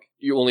attack,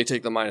 you only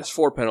take the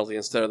 -4 penalty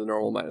instead of the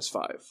normal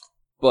 -5.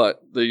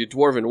 But the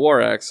Dwarven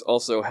War Axe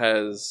also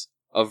has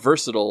a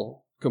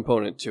versatile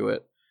component to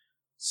it.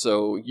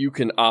 So you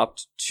can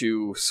opt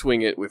to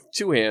swing it with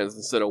 2 hands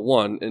instead of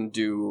 1 and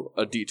do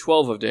a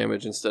d12 of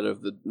damage instead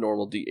of the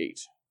normal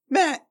d8.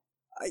 Matt,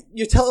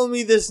 you're telling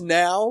me this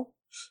now?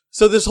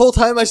 So this whole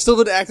time I still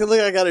been acting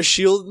like I got a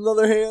shield in the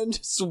other hand,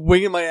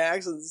 swinging my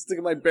axe and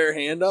sticking my bare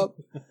hand up?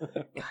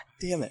 God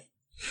damn it.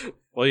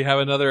 Well, you have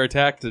another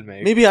attack to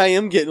make. Maybe I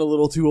am getting a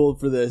little too old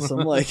for this.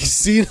 I'm like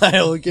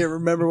senile and can't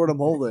remember what I'm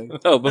holding.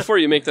 Oh, before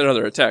you make that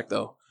other attack,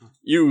 though,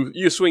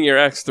 you swing your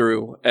axe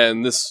through,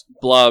 and this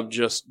blob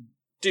just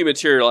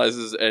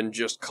dematerializes and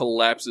just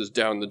collapses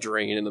down the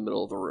drain in the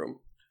middle of the room.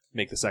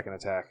 Make the second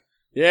attack.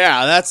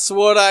 Yeah, that's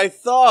what I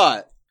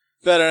thought.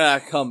 Better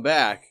not come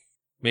back.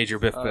 Major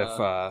Biff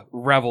Biff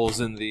revels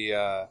in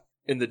the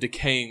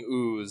decaying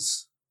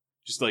ooze,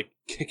 just like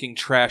kicking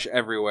trash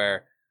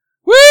everywhere.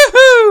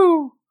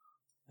 Woohoo!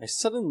 I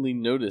suddenly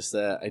noticed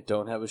that I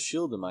don't have a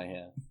shield in my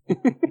hand.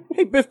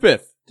 Hey, Biff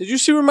Biff, did you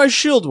see where my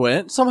shield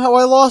went? Somehow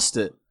I lost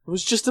it. It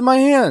was just in my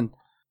hand.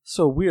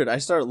 So weird. I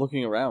started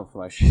looking around for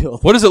my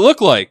shield. What does it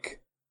look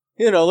like?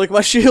 You know, like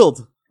my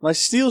shield. My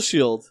steel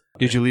shield.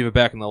 Did you leave it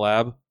back in the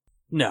lab?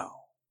 No.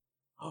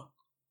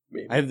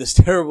 Maybe. I have this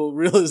terrible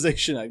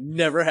realization. I've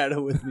never had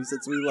it with me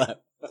since we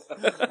left.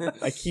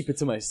 I keep it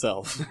to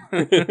myself.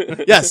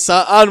 Yes,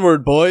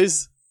 onward,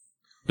 boys.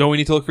 Don't we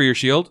need to look for your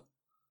shield?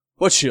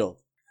 What shield?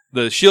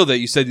 The shield that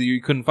you said that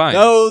you couldn't find.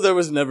 No, there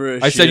was never a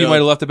shield. I said you might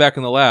have left it back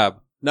in the lab.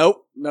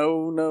 Nope.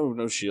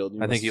 No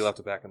shield. I think you left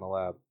it back in the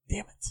lab.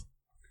 Damn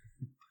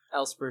it.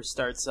 Elsper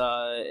starts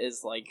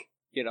is like,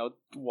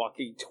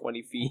 walking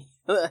 20 feet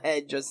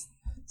ahead, just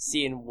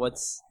seeing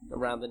what's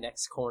around the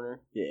next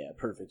corner. Yeah,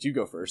 perfect. You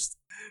go first.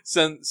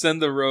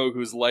 Send the rogue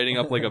who's lighting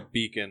up like a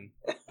beacon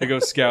to go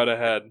scout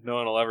ahead. No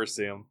one will ever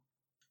see him.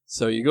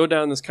 So you go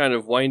down this kind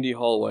of windy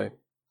hallway,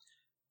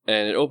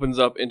 and it opens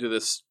up into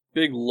this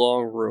big,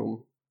 long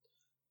room.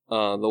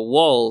 The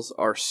walls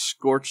are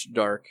scorched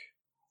dark,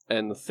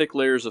 and the thick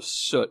layers of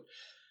soot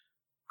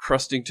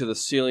crusting to the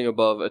ceiling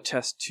above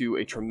attest to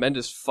a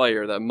tremendous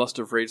fire that must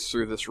have raged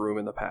through this room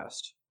in the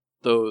past.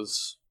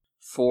 Those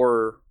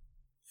 4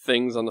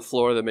 things on the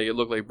floor that make it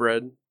look like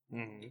bread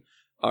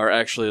are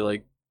actually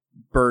like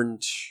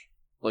burnt,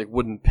 like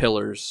wooden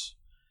pillars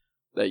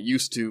that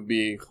used to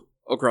be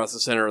across the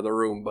center of the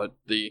room, but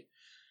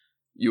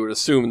you would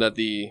assume that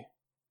the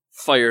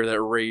fire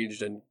that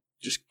raged and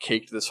just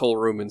caked this whole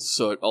room in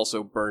soot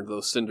also burned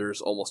those cinders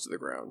almost to the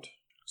ground.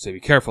 So be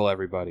careful,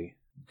 everybody.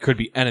 Could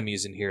be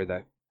enemies in here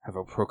that have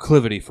a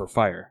proclivity for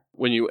fire.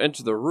 When you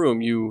enter the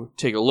room, you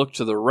take a look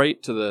to the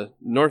right, to the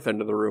north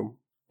end of the room,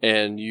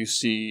 and you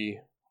see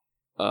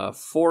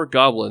 4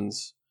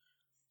 goblins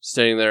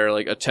standing there,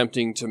 like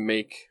attempting to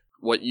make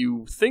what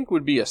you think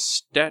would be a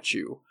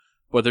statue,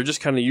 but they're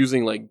just kind of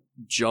using like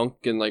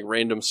junk and like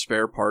random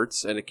spare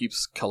parts, and it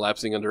keeps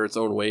collapsing under its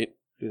own weight.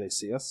 Do they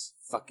see us?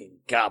 Fucking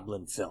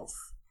goblin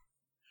filth.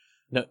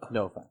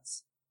 No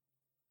offense.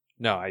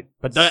 No,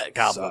 But that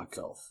goblin suck.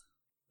 filth.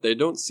 They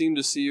don't seem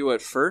to see you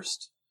at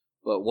first,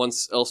 but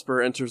once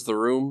Elspur enters the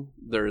room,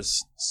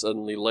 there's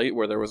suddenly light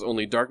where there was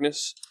only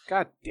darkness,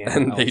 God damn it,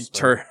 and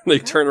Elspeth. they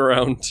turn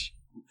around.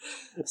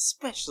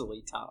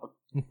 Especially Tom.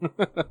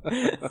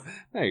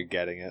 Now you're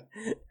getting it.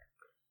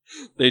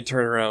 They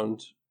turn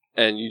around,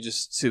 and you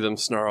just see them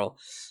snarl,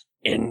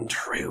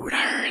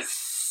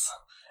 "Intruders!"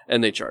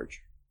 And they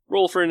charge.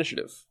 Roll for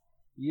initiative.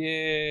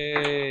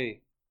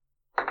 Yay!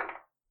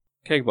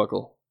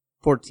 Kegbuckle,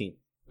 14.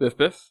 Biff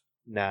Biff,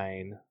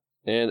 9.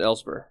 and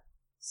Elspur.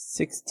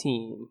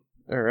 16.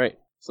 All right.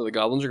 So the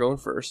goblins are going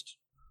first.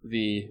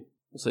 We'll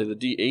say the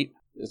D8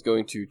 is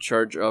going to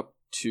charge up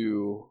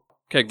to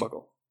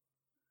Kegbuckle.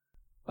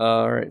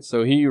 All right.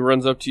 So he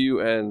runs up to you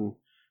and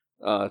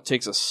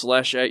takes a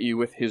slash at you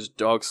with his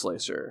dog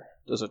slicer.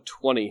 Does a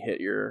 20 hit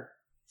your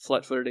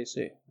flat-footed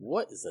AC?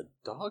 What is a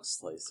dog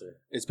slicer?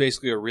 It's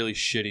basically a really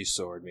shitty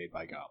sword made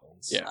by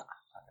goblins. Yeah.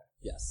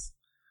 Yes.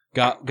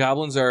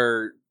 Goblins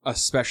are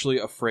especially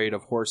afraid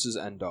of horses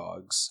and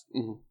dogs.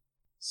 Mm-hmm.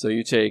 So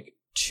you take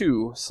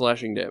 2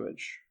 slashing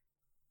damage.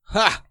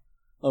 Ha!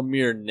 A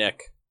mere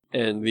nick.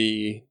 And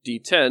the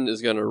D10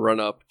 is going to run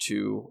up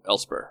to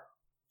Elspur.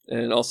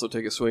 And also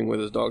take a swing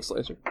with his dog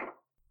slicer.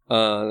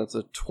 That's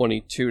a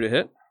 22 to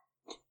hit.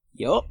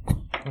 Yup.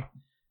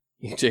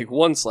 You take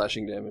 1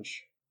 slashing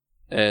damage.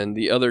 And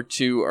the other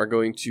 2 are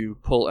going to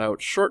pull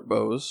out short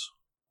bows.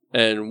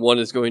 And one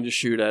is going to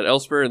shoot at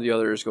Elspur, and the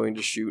other is going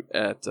to shoot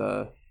at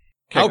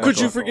How could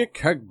you Kegbuckle. forget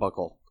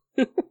Kegbuckle?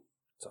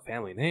 It's a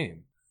family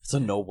name. It's a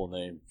noble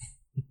name.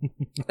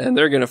 And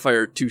they're going to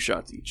fire 2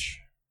 shots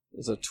each.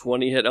 Does a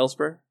 20 hit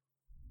Elspur?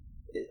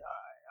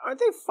 Aren't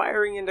they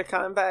firing into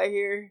combat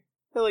here?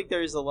 I feel like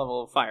there's a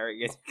level of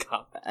firing into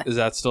combat. Is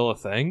that still a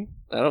thing?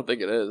 I don't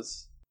think it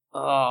is.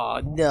 Oh,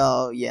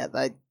 no. Yeah,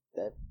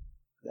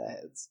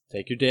 that's...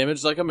 Take your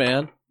damage like a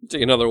man.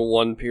 Take another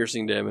 1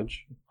 piercing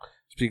damage.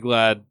 Just be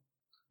glad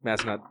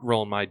Matt's not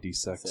rolling my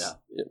d6.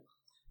 Yeah.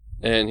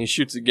 And he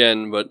shoots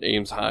again, but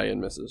aims high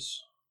and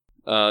misses.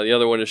 The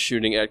other one is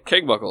shooting at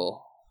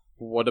Kegbuckle.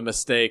 What a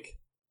mistake.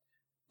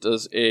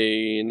 Does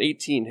an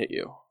 18 hit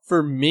you?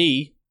 For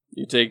me.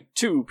 You take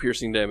 2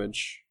 piercing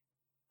damage.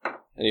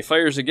 And he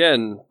fires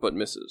again, but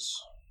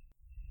misses.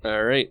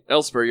 Alright,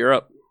 Elspur, you're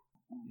up.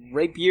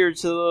 Rapier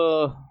to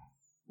the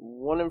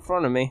one in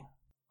front of me.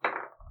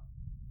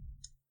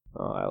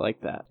 Oh, I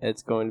like that.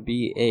 It's going to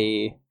be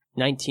a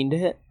 19 to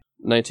hit.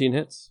 19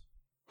 hits.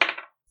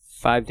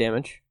 5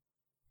 damage.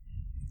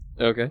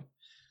 Okay.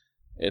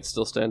 It's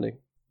still standing.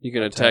 You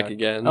can attack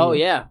again. Oh,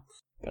 yeah.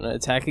 Gonna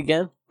attack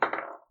again.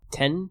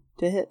 10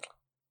 to hit.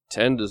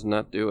 10 does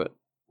not do it.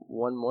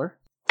 One more.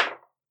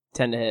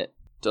 10 to hit.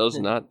 Does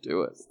not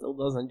do it. Still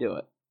doesn't do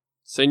it.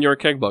 Senor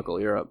Kegbuckle,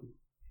 you're up.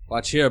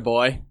 Watch here,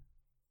 boy.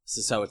 This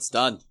is how it's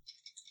done.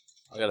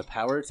 I got a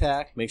power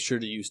attack. Make sure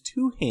to use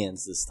 2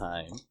 hands this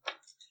time.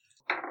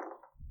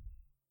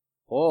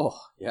 Oh,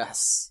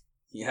 yes.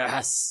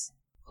 Yes.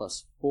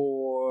 Plus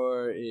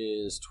 4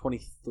 is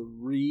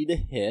 23 to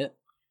hit.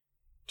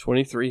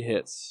 23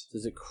 hits.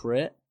 Does it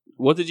crit?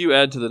 What did you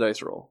add to the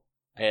dice roll?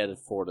 I added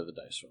 4 to the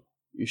dice roll.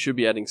 You should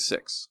be adding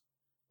 6.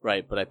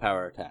 Right, but I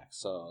power attack,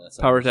 so that's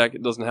Power attack,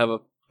 it doesn't have a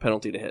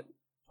penalty to hit.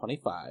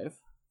 25.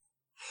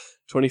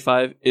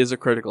 25 is a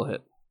critical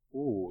hit.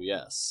 Ooh,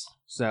 yes.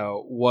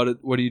 So what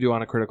do you do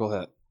on a critical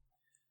hit?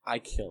 I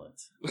kill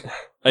it.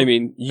 I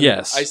mean,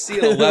 yes. I see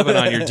 11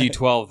 on your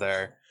d12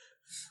 there.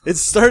 It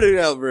started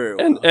out very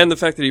well. And the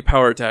fact that he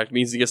power attacked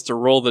means he gets to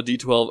roll the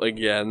d12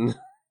 again.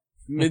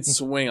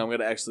 Mid-swing, I'm going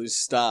to actually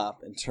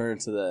stop and turn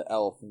to the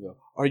elf and go,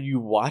 "Are you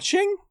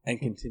watching?" And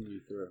continue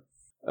through.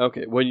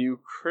 Okay, when you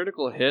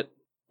critical hit,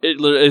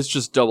 it's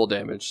just double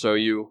damage. So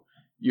you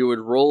would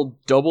roll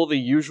double the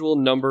usual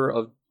number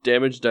of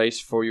damage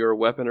dice for your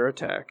weapon or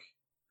attack.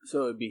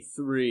 So it would be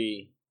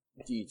 3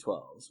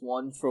 d12s.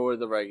 1 for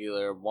the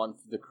regular, 1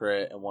 for the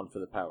crit, and 1 for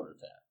the power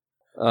attack.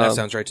 That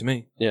sounds right to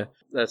me. Yeah,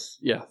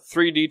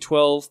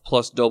 3d12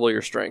 plus double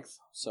your strength.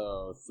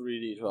 So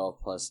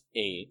 3d12 plus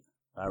 8.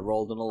 I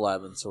rolled an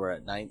 11, so we're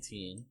at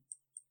 19.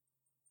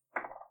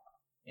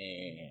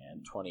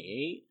 And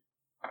 28.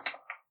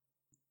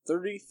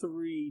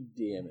 33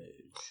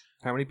 damage.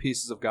 How many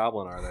pieces of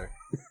goblin are there?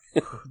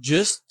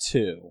 Just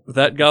 2.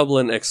 That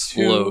goblin 2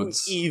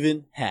 explodes.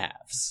 even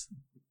halves.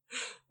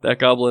 That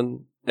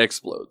goblin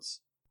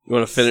explodes. You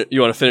want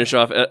to finish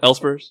off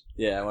Elspur's?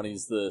 Yeah, I want to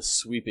use the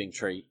sweeping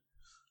trait.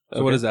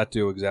 So what does that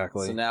do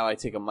exactly? So now I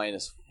take a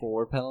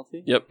 -4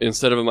 penalty. Yep.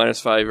 Instead of a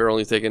 -5, you're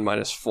only taking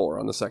 -4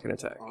 on the second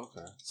attack.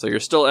 Okay. So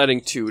you're still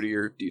adding 2 to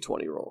your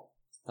d20 roll.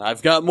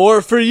 I've got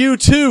more for you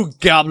too,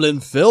 goblin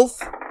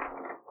filth.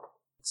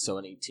 So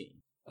an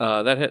 18.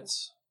 That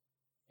hits.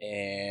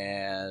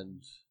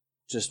 And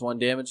just 1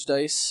 damage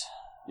dice.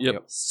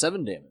 Yep.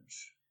 7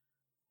 damage.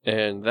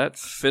 And that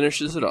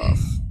finishes it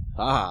off.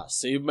 Ah,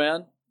 save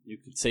man. You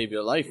could save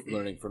your life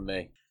learning from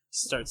me.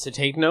 Starts to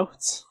take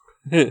notes.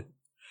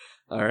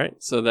 All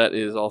right. So that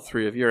is all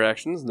 3 of your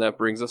actions, and that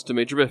brings us to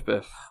Major Biff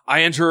Biff.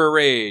 I enter a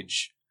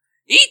rage.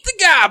 Eat the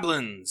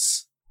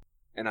goblins!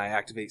 And I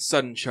activate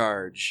sudden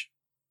charge.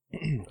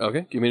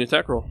 Okay, give me an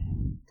attack roll.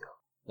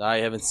 I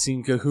haven't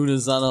seen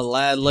kahunas on a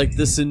lad like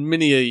this in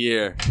many a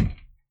year.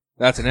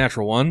 That's a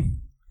natural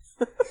one.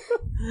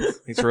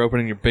 Thanks for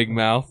opening your big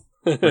mouth.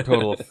 For a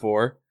total of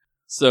 4.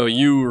 So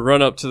you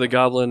run up to the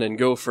goblin and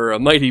go for a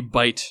mighty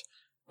bite,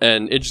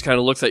 and it just kind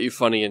of looks at you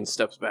funny and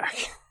steps back.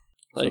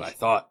 That's what I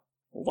thought.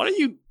 What are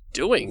you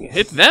doing?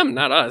 Hit them,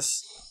 not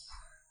us.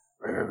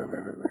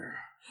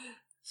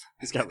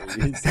 He's got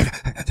rabies.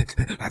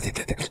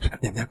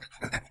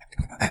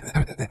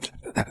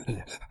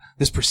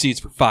 This proceeds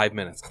for 5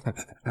 minutes.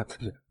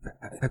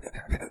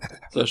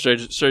 So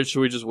should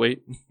we just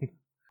wait?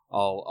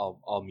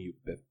 I'll mute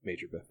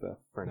Major Biff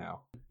for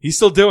now. He's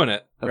still doing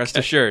it. Rest Okay.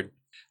 assured.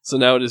 So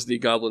now it is the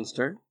goblin's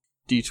turn.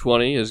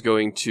 D20 is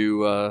going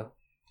to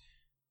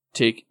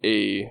take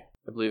I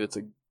believe it's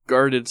a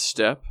guarded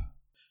step.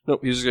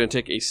 Nope, he's just going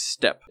to take a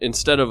step.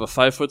 Instead of a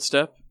 5-foot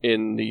step,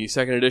 in the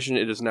second edition,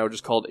 it is now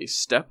just called a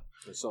step.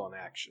 It's still an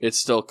action. It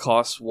still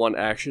costs 1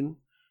 action,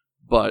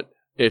 but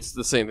it's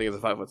the same thing as a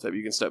 5-foot step.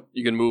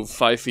 You can move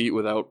 5 feet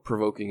without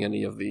provoking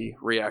any of the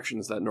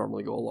reactions that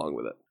normally go along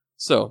with it.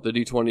 So the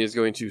D20 is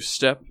going to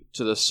step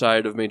to the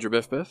side of Major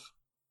Biff Biff.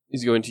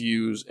 He's going to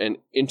use an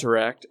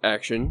interact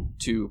action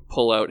to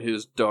pull out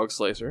his dog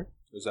slicer.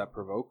 Does that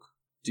provoke?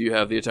 Do you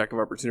have the attack of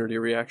opportunity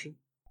reaction?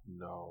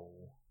 No.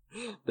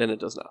 Then it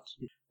does not.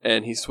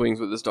 And he swings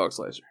with his dog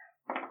slicer.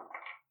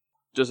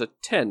 Does a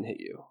 10 hit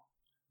you?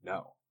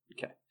 No.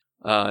 Okay.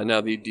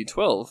 Now the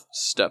D12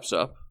 steps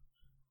up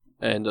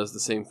and does the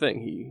same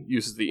thing. He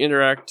uses the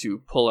interact to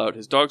pull out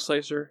his dog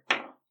slicer,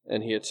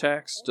 and he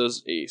attacks.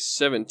 Does a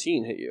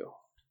 17 hit you?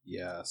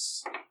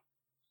 Yes.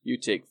 You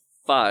take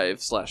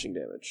 5 slashing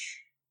damage.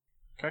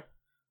 Okay.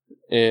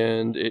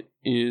 And it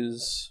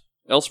is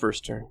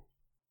Elsper's turn.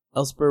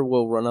 Elsper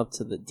will run up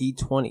to the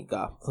D20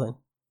 goblin.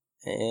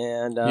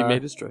 And He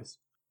made his choice.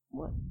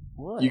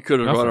 What? You could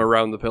have Nothing. gone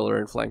around the pillar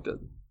and flanked it.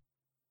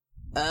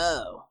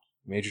 Oh,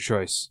 Major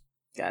choice.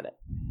 got it.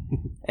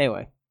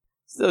 Anyway,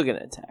 still gonna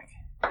attack.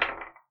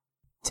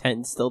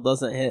 10 still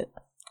doesn't hit.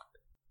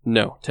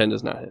 No, 10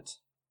 does not hit.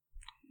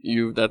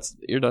 You're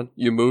done.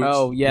 You moved.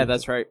 Oh yeah,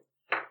 that's right.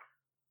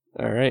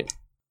 All right.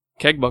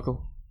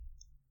 Kegbuckle.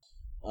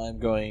 I'm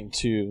going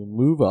to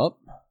move up.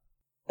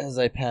 As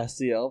I pass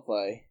the elf,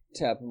 I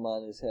tap him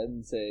on his head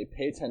and say,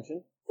 "Pay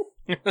attention."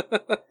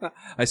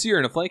 I see you're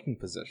in a flanking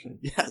position.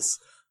 Yes.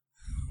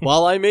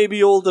 While I may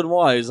be old and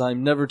wise,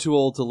 I'm never too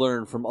old to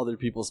learn from other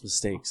people's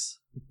mistakes.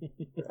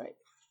 Right.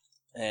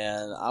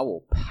 And I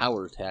will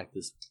power attack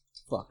this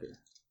fucker.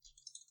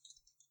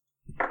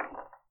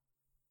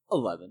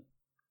 11.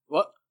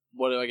 What?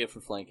 What do I get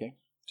for flanking?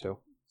 2.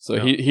 So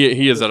No.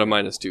 he is at a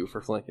 -2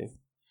 for flanking.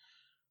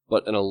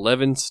 But an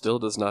 11 still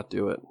does not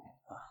do it.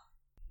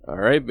 All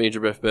right,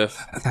 Major Biff Biff.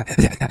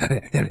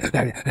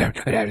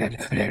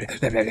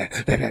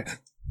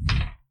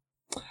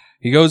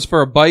 He goes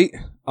for a bite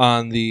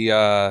on the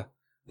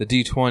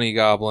D20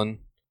 goblin.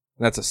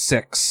 That's a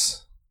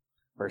 6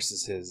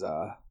 versus his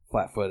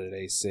flat-footed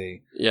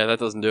AC. Yeah, that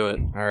doesn't do it.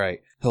 All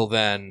right. He'll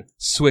then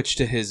switch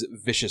to his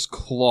vicious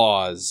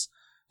claws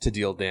to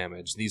deal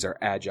damage. These are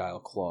agile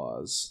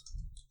claws.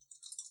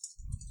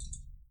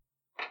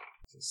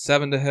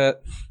 7 to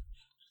hit.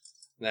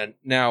 Then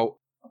now,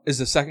 is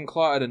the second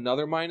claw at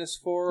another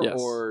 -4, Yes.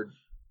 or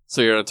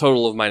So you're at a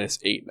total of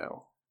 -8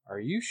 now. are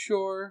you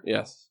sure?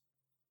 Yes.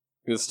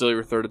 It's still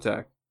your third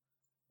attack.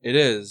 It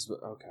is.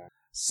 But okay.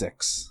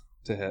 6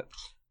 to hit.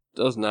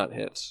 Does not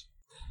hit.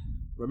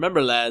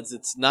 Remember, lads,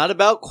 it's not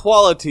about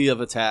quality of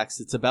attacks,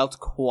 it's about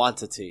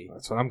quantity.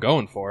 That's what I'm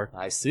going for.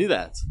 I see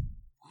that.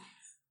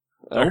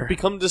 All Don't right.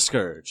 become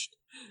discouraged.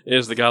 It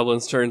is the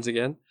goblin's turns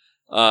again.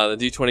 The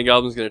D20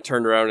 goblin's going to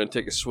turn around and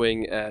take a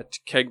swing at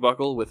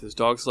Kegbuckle with his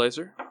dog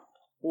slicer.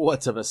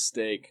 What a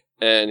mistake.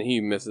 And he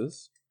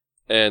misses.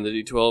 And the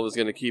D12 is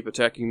going to keep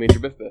attacking Major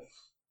Biff Biff.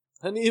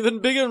 An even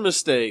bigger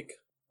mistake.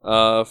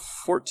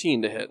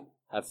 14 to hit.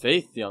 Have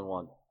faith, young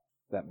one.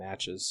 That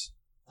matches.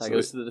 That So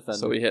goes it- to the defender.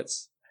 So he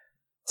hits.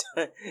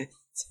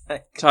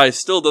 Ty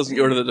still doesn't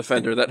go to the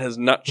defender. That has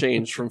not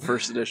changed from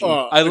first edition.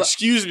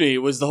 Excuse me,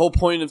 was the whole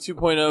point of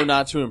 2.0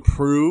 not to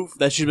improve?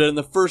 That should have been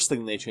the first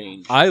thing they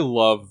changed. I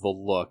love the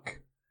look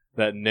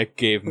that Nick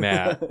gave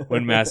Matt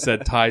when Matt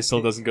said Ty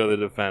still doesn't go to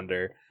the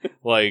defender.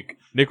 Like,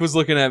 Nick was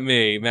looking at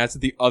me, Matt's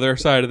at the other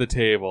side of the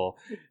table,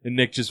 and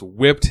Nick just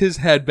whipped his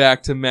head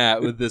back to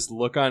Matt with this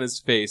look on his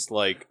face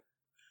like,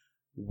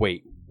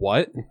 wait,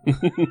 what?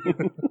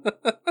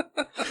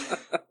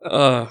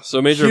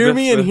 So Major Hear Biff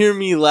me and Biff- hear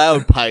me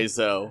loud,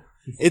 Paizo.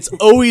 It's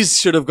always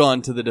should have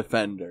gone to the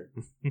defender.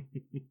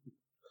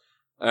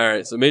 All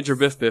right, so Major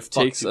Biff Biff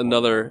Fuck takes 2.0.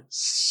 another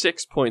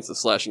 6 points of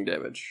slashing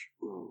damage.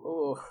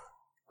 Oh.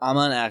 I'm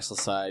on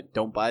Axel's side.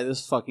 Don't buy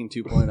this fucking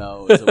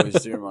 2.0. It's a waste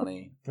of your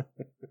money.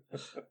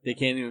 They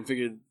can't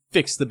even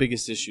fix the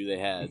biggest issue they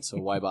had, so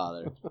why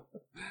bother?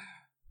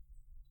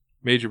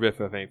 Major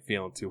Biff ain't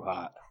feeling too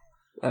hot.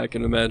 I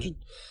can imagine.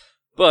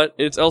 But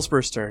it's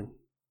Elsper's turn.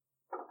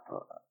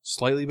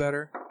 Slightly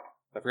better.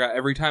 I forgot.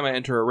 Every time I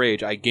enter a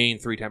rage, I gain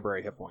 3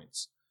 temporary hit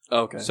points.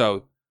 Okay.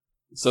 So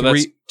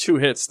That's 2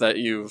 hits that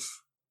you've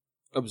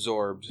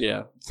absorbed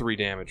 3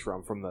 damage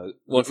from the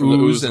one from the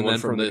ooze and one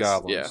then from the this.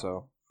 goblin. Yeah.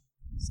 So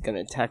He's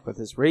gonna attack with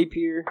his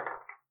rapier.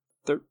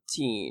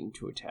 13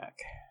 to attack.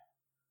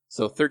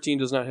 So 13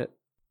 does not hit.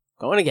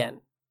 Going again.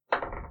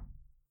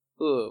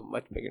 Ooh,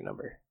 much bigger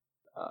number.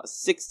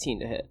 16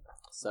 to hit.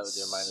 Is that with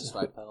your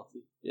 -5 penalty?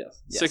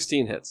 Yes. Yes.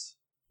 16 hits.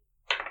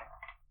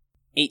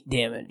 8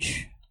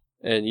 damage.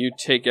 And you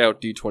take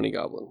out D20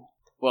 Goblin.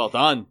 Well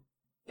done.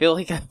 Feel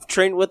like I've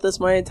trained with this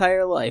my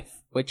entire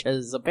life, which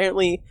has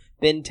apparently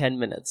been 10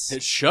 minutes.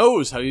 It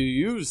shows how you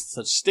use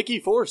such sticky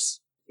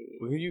force.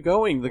 Where are you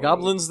going? The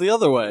goblin's the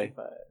other way.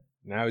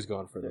 now he's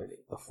going for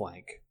the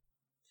flank.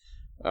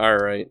 All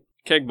right.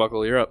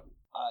 Kegbuckle, you're up.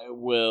 I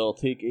will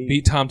take a...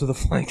 Beat Tom to the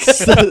flank.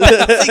 That's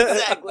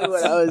exactly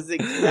what I was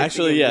thinking.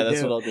 Actually, yeah,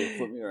 that's what I'll do.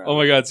 Flip me around. Oh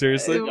my god,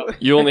 seriously?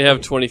 You only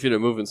have 20 feet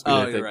of movement speed, Oh,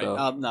 I you're think, right.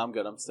 though. No, I'm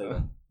good. I'm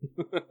staying.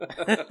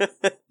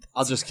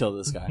 I'll just kill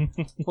this guy.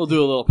 We'll do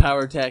a little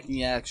power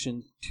attacking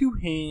action. 2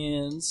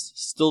 hands.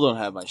 Still don't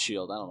have my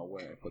shield. I don't know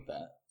where I put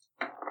that.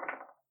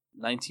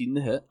 19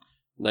 to hit.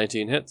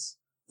 19 hits.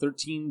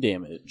 13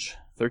 damage.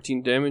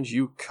 13 damage.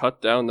 You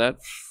cut down that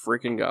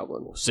freaking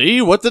goblin.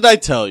 See? What did I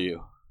tell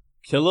you?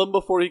 Kill him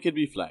before he could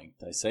be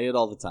flanked. I say it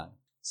all the time.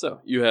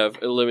 So, you have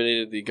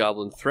eliminated the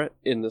goblin threat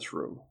in this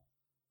room.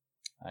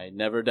 I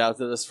never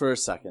doubted this for a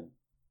second.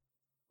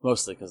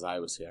 Mostly because I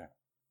was here.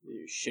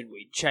 Should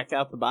we check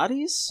out the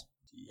bodies?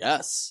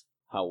 Yes.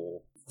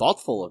 How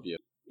thoughtful of you.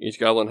 Each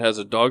goblin has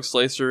a dog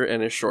slicer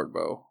and a short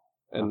bow.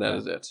 And that Okay.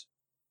 is it.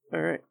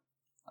 Alright.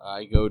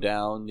 I go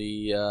down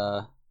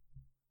the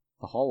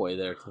hallway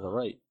there to the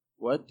right.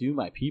 What do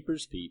my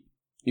peepers peep?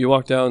 You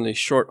walk down the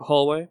short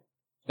hallway,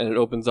 and it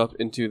opens up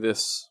into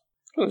this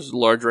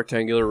large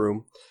rectangular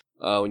room.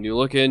 When you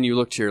look in, you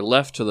look to your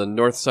left to the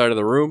north side of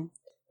the room,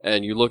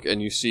 and you look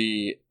and you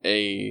see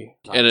an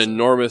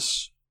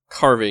enormous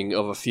carving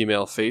of a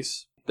female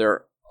face.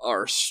 There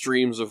are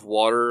streams of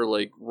water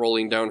like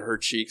rolling down her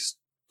cheeks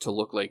to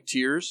look like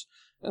tears,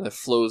 and that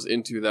flows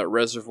into that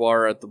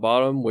reservoir at the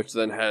bottom, which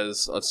then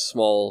has a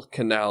small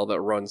canal that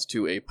runs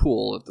to a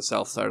pool at the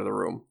south side of the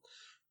room.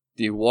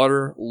 The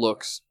water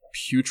looks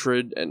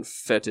putrid and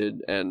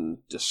fetid and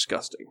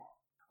disgusting.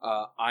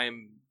 I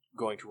am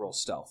going to roll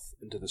stealth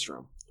into this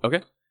room.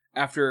 Okay.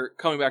 After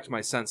coming back to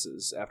my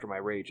senses, after my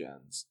rage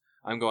ends,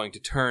 I'm going to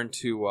turn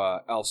to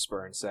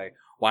Elspur and say,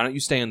 why don't you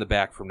stay in the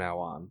back from now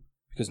on?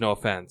 Because no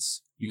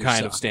offense, you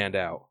kind of suck. stand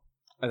out.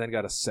 I then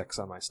got a 6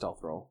 on my stealth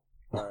roll.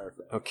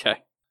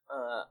 Okay.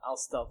 I'll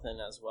stealth in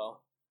as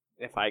well.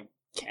 If I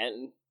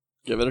can.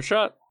 Give it a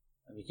shot.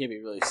 You can't be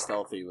really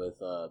stealthy with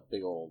a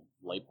big old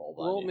light bulb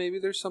on Well, you. maybe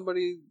there's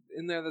somebody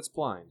in there that's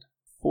blind.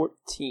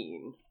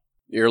 14.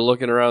 You're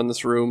looking around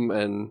this room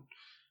and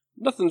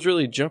nothing's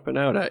really jumping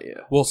out at you.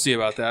 We'll see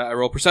about that. I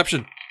roll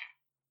perception.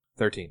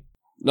 13.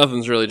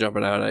 Nothing's really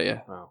jumping out at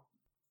you. Oh.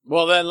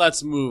 Well, then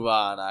let's move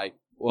on.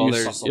 Well, you,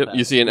 there's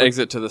you see an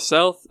exit to the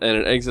south and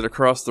an exit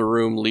across the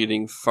room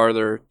leading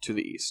farther to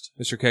the east.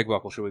 Mr.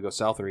 Kegbuckle. Should we go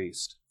south or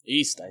east?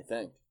 East, I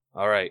think.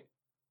 All right.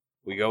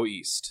 We go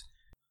east.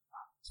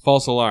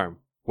 False alarm.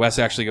 Wes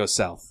actually goes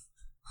south.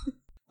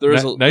 There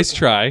is Nice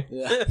try.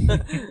 Yeah.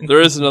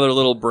 there is another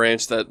little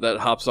branch that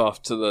hops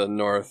off to the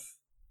north.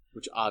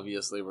 Which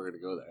obviously we're going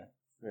to go there.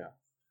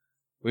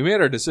 We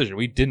made our decision.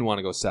 We didn't want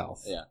to go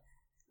south. Yeah.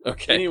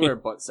 Okay. Anywhere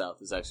but south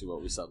is actually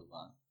what we settled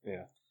on.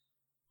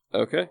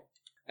 Okay.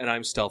 And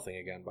I'm stealthing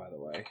again, by the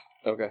way.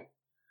 Okay.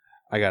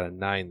 I got a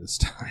 9 this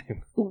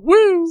time.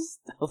 Woo!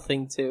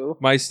 Stealthing too.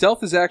 My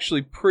stealth is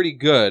actually pretty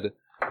good,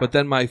 but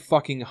then my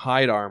fucking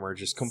hide armor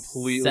just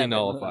completely 7.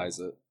 nullifies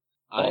it.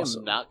 Awesome.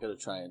 I'm not going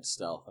to try and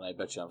stealth, and I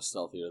bet you I'm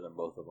stealthier than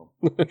both of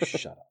them.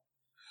 Shut up.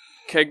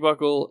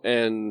 Kegbuckle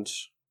and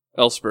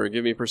Elspur,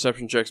 give me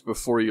perception checks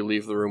before you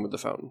leave the room with the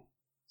fountain.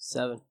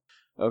 7.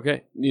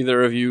 Okay.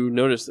 Neither of you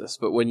notice this,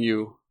 but when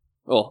you...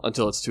 Well,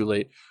 until it's too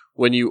late.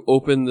 When you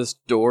open this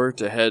door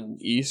to head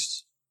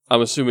east,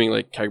 I'm assuming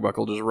like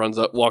Kegbuckle just runs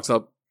up, walks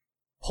up,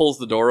 pulls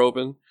the door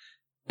open,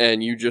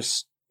 and you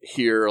just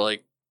hear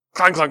like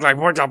clang clang clang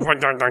point down point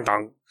dong dong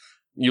dong.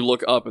 You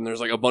look up and there's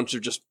like a bunch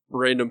of just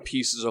random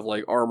pieces of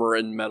like armor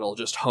and metal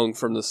just hung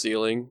from the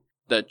ceiling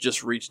that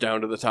just reach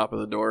down to the top of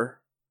the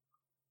door.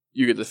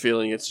 You get the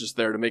feeling it's just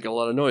there to make a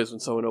lot of noise when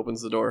someone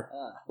opens the door.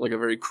 Like a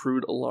very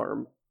crude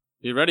alarm.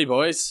 You ready,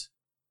 boys?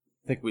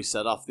 I think we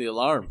set off the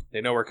alarm. They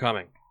know we're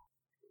coming.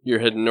 You're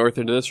heading north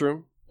into this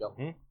room?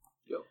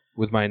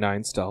 With my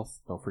 9 stealth,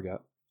 don't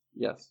forget.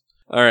 Yes.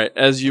 Alright,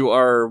 as you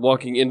are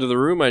walking into the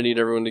room, I need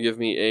everyone to give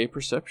me a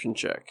perception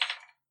check.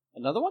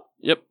 Another one?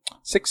 Yep.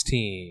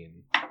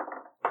 16.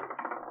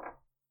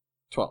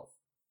 12.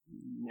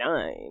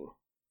 9.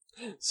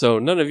 So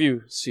none of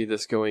you see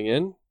this going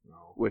in,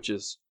 No. which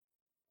is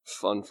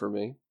fun for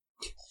me.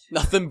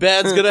 Nothing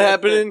bad's going to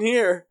happen in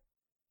here.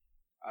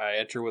 I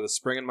enter with a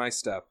spring in my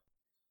step.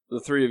 The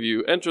 3 of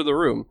you enter the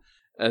room.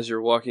 As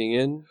you're walking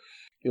in,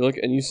 you look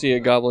and you see a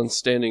goblin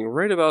standing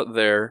right about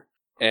there,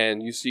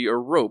 and you see a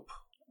rope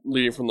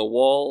leading from the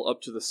wall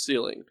up to the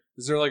ceiling.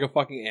 Is there like a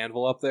fucking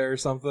anvil up there or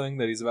something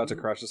that he's about to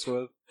crush us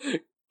with?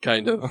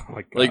 Kind of. Oh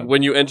my god. Like,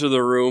 when you enter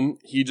the room,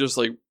 he just,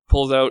 like,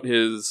 pulls out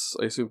his,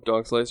 I assume,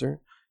 dog slicer.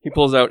 He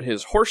pulls out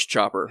his horse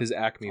chopper his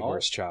Acme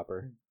horse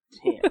chopper.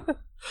 Damn.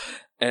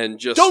 and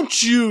just...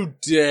 Don't you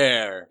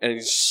dare! And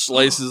he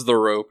slices the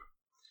rope.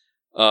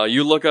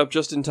 You look up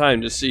just in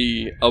time to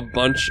see a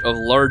bunch of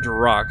large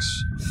rocks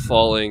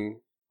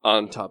falling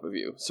on top of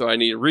you. So I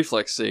need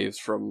reflex saves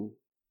from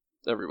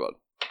everybody.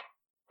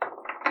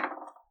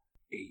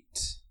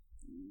 8.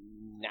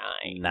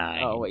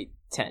 9. Oh, wait.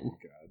 10.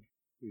 God.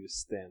 We just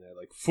stand there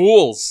like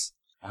fools.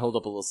 I hold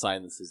up a little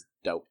sign that says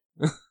dope.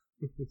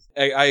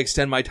 I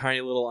extend my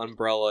tiny little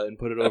umbrella and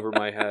put it over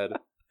my head.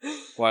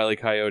 Wile E.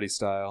 Coyote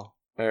style.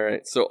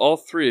 Alright, so all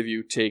three of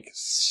you take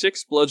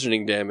 6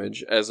 bludgeoning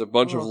damage as a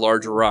bunch of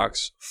large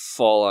rocks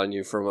fall on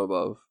you from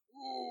above.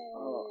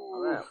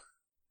 Oh,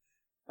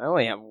 I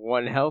only have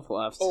 1 health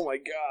left. Oh my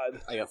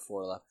god. I got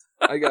 4 left.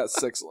 I got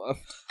 6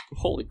 left.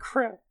 Holy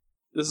crap.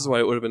 This is why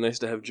it would have been nice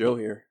to have Joe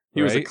here.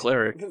 He was a Right?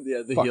 cleric.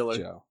 Yeah, the Fuck healer.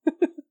 Joe.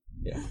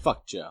 Yeah,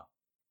 fuck Joe.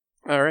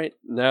 Alright,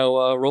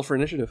 now roll for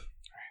initiative.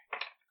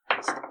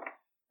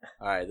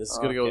 Alright, this is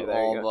gonna go Okay, with there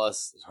you all of go.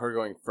 us. Her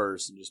going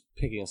first and just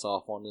picking us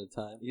off one at a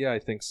time. Yeah, I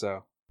think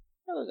so.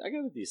 I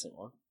got a decent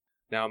one.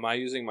 Now, am I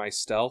using my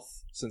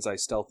stealth since I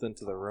stealthed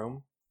into the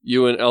room?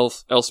 You and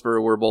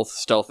Elspur were both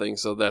stealthing,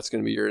 so that's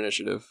going to be your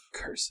initiative.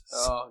 Curses.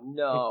 Oh,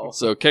 no.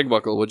 So,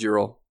 Kegbuckle, what'd you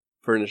roll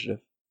for initiative?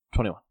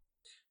 21.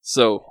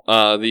 So,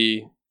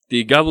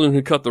 the goblin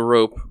who cut the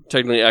rope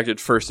technically acted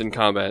first in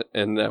combat,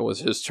 and that was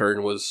his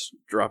turn, was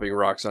dropping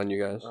rocks on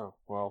you guys. Oh,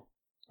 well.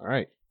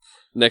 Alright.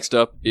 Next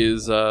up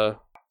is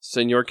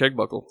Senor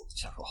Kegbuckle.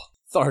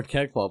 Third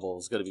Keg Bubble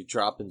is gonna be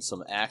dropping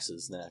some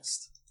axes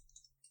next.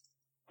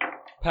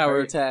 Power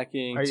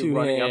attacking. Are you 2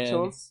 running up hands.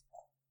 to him?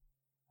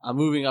 I'm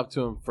moving up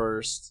to him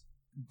first.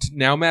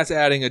 Now Matt's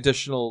adding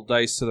additional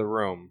dice to the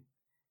room.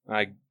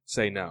 I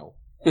say no.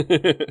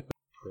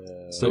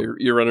 So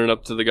you're running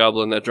up to the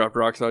goblin that dropped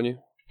rocks on you?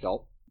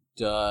 Yup.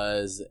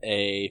 Does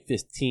a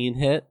 15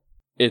 hit?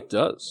 It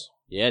does.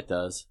 Yeah, it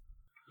does.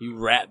 You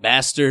rat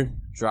bastard.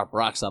 Drop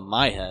rocks on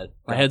my head.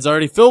 My head's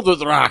already filled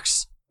with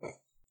rocks.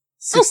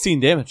 16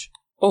 damage.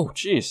 Oh,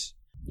 jeez.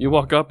 You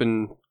walk up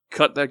and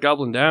cut that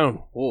goblin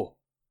down. Oh,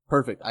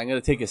 perfect. I'm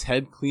going to take his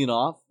head clean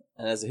off,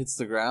 and as it hits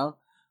the ground,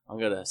 I'm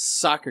going to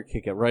soccer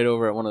kick it right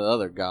over at one of the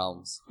other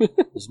goblins.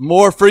 There's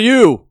more for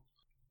you.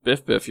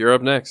 Biff, you're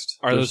up next.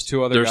 Are those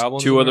two other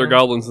goblins There's 2 in the other room?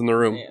 goblins in the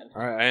room. Man.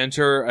 Alright, I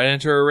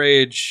enter a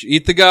rage.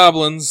 Eat the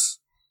goblins.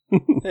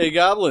 Hey,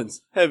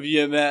 goblins. Have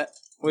you met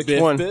Which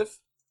Biff one? Biff?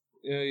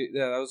 Yeah,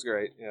 that was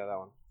great. Yeah, that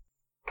one.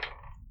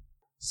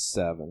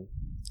 7.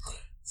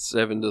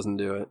 7 doesn't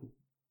do it.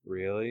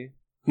 Really?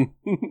 Are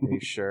you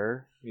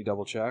sure? You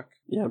double check?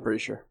 Yeah, I'm pretty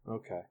sure.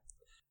 Okay.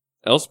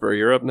 Elspur,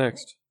 you're up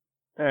next.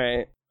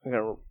 Alright. I'm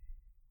gonna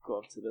go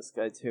up to this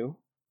guy, too.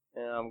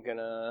 And I'm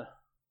gonna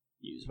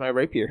use my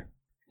rapier.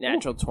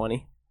 Natural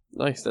 20.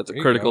 Nice, that's a There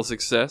you critical go.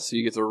 success. So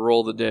you get to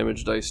roll the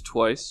damage dice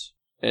twice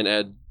and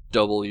add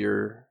double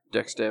your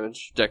dex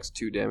damage. Dex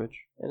 2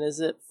 damage. And is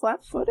it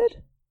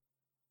flat-footed?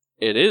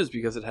 It is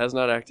because it has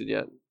not acted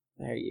yet.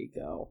 There you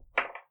go.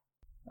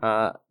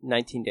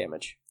 19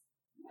 damage.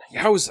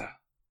 Yowza.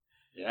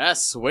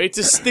 Yes, way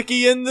to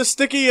sticky in the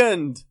sticky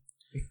end.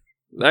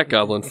 That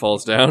goblin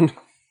falls down.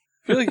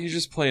 I feel like you're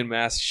just playing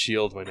Mass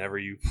Shield whenever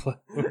you're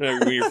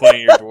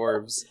playing your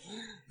dwarves.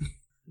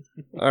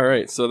 All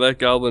right, so that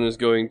goblin is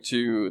going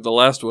to. The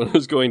last one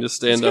is going to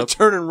stand up.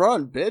 Turn and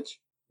run, bitch.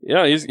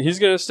 Yeah, he's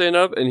going to stand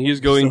up and he's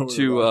going So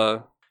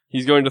to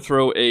he's going to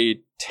throw a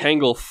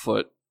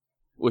Tanglefoot,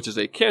 which is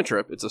a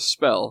cantrip. It's a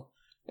spell,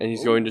 and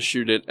he's going to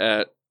shoot it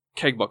at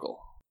Kegbuckle.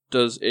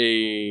 Does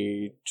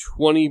a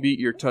 20 beat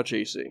your touch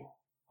AC?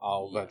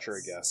 I'll venture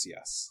a guess,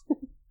 yes.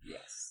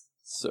 Yes.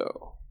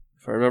 So,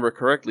 if I remember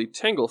correctly,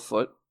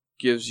 Tanglefoot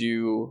gives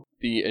you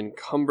the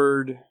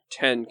encumbered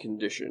 10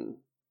 condition,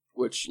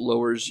 which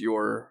lowers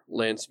your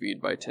land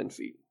speed by 10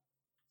 feet.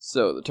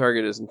 So, the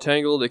target is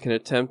entangled.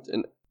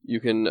 You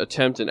can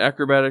attempt an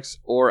acrobatics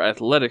or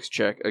athletics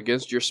check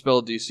against your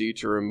spell DC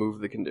to remove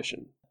the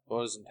condition.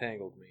 What does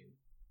entangled mean?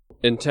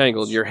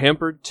 Entangled, you're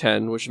hampered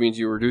 10, which means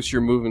you reduce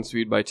your movement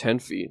speed by 10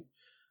 feet.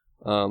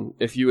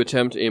 If you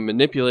attempt a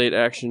manipulate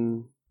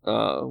action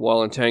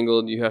while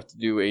entangled, you have to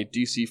do a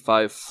DC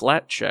 5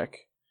 flat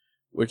check,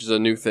 which is a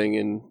new thing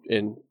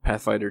in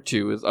Pathfinder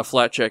 2. A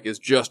flat check is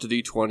just a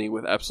D20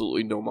 with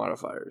absolutely no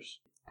modifiers.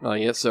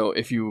 So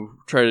if you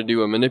try to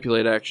do a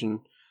manipulate action,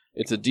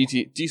 it's a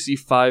DC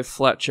 5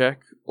 flat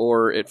check,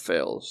 or it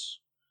fails.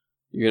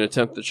 You can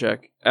attempt the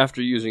check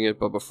after using it,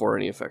 but before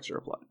any effects are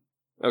applied.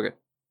 Okay.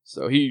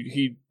 So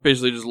he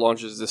basically just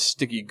launches this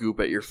sticky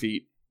goop at your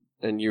feet,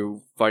 and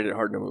you find it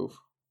hard to move.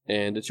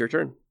 And it's your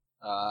turn.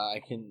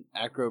 I can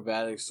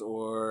acrobatics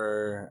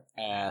or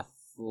athletics.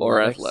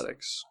 Or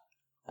athletics.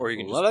 Or you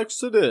can just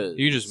Athletics it is.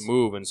 you just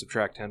move and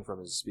subtract 10 from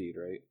his speed,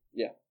 right?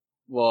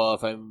 Well,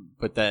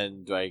 but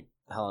then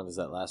how long does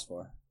that last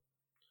for?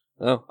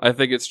 Oh, I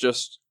think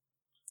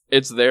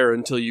it's there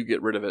until you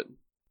get rid of it.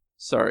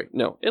 Sorry.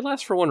 No, it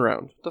lasts for 1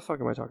 round. What the fuck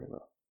am I talking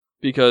about?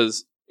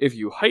 because if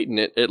you heighten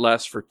it, it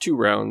lasts for 2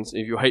 rounds.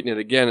 If you heighten it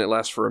again, it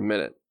lasts for a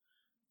minute.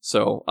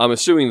 So I'm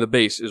assuming the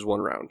base is 1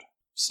 round.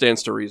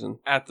 Stands to reason.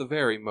 At the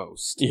very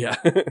most. Yeah.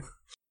 It'd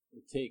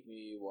take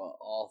me,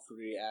 all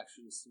 3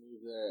 actions to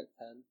move there at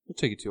 10? It'll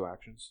take you 2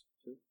 actions.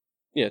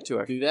 Yeah, 2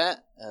 actions. Do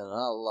that, and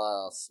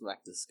I'll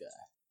smack this guy.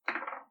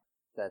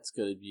 That's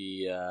going to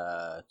be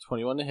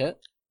 21 to hit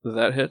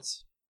That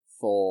hits.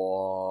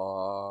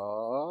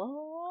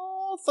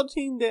 for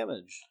 13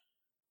 damage.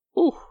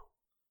 Ooh.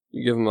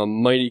 You give him a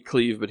mighty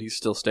cleave, but he's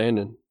still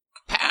standing.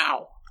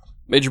 Pow!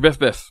 Major Biff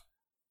Biff.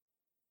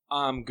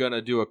 I'm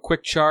gonna do a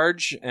quick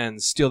charge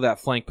and steal that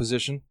flank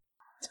position.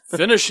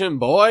 Finish him,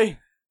 boy!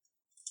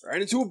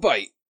 Right into a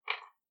bite.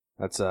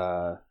 That's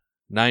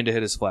 9 to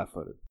hit his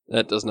flat-footed.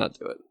 That does not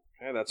do it.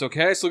 Okay, that's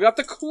okay. I still got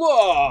the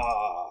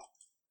claw.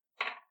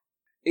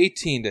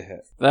 18 to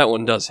hit That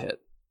one does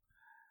hit.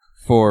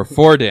 for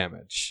 4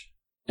 damage.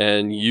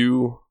 And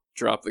you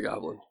drop the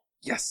goblin.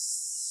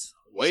 Yes.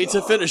 Way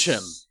to finish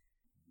him.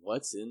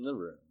 What's in the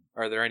room?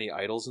 Are there any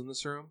idols in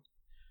this room?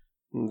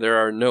 There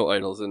are no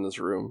idols in this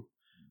room.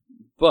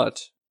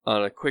 But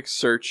on a quick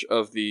search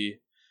of the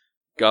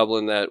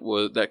goblin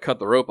that cut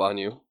the rope on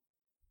you,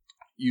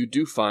 you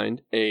do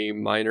find a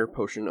minor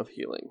potion of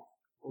healing.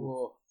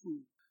 Whoa.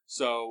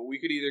 So we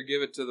could either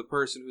give it to the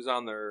person who's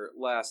on their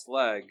last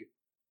leg,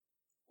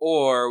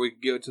 or we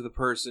could give it to the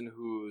person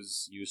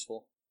who's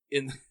Useful.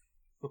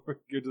 or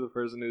give it to the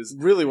person who's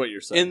Really what you're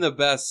saying. in the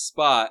best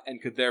spot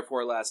and could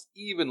therefore last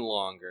even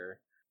longer.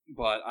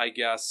 But I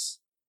guess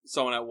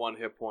someone at 1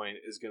 hit point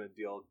is going to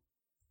deal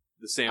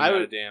the same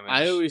amount of damage.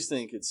 I always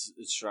think it's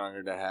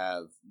stronger to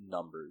have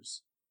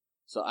numbers.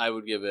 So I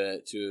would give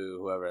it to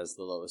whoever has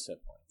the lowest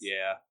hit points.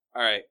 Yeah.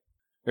 All right.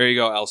 There you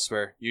go,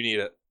 Elsewhere. You need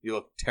it. You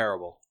look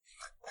terrible.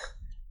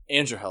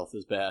 And your health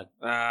is bad.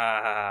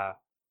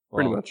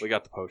 Pretty Well, much. We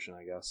got the potion,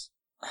 I guess.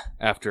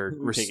 After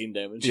Taking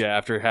damage. Yeah,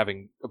 after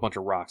having a bunch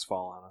of rocks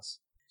fall on us.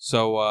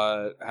 So,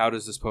 how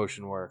does this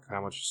potion work?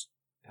 How much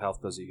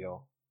health does he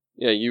heal?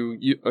 Yeah,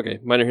 okay,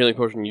 minor healing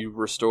potion, you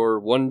restore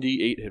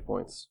 1d8 hit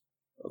points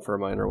for a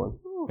minor one.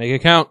 Make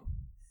it count.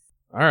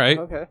 All right.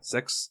 Okay.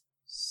 6.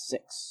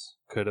 6.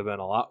 Could have been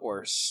a lot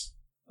worse.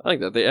 I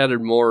like that. They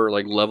added more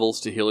like levels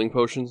to healing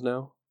potions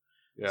now.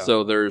 Yeah.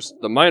 So there's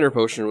the minor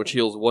potion, which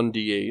heals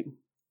 1d8.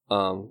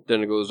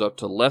 Then it goes up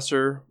to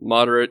lesser,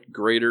 moderate,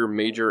 greater,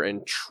 major,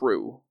 and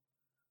true.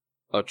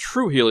 A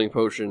true healing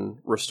potion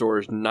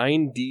restores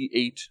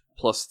 9d8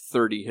 plus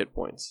 30 hit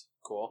points.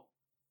 Cool.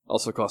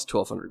 Also costs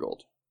 1,200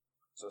 gold.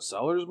 So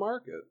seller's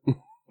market.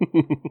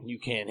 You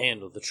can't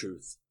handle the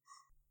truth.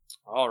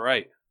 All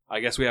right. I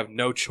guess we have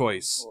no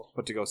choice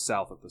but to go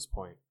south at this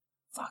point.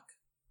 Fuck.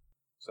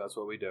 So that's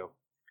what we do.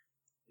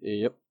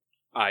 Yep.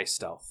 I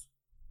stealth.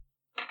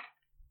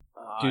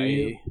 Do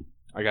you?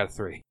 I got a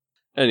 3.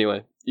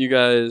 Anyway, you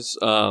guys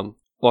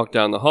walk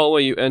down the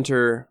hallway. You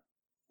enter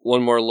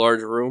one more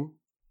large room.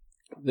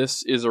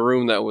 This is a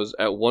room that was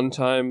at one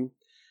time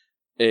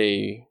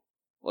a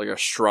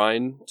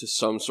shrine to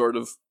some sort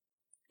of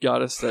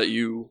goddess that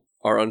you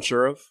are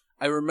unsure of.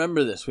 I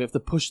remember this. We have to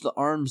push the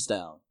arms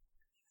down.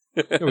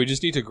 No, we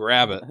just need to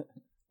grab it.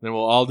 Then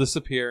we'll all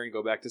disappear and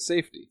go back to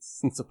safety.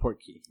 It's a port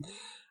key.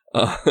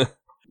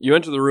 You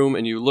enter the room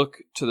and you look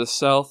to the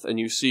south and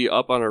you see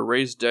up on a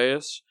raised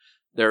dais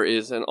there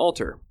is an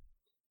altar.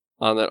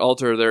 On that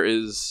altar there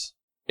is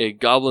a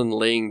goblin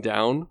laying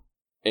down,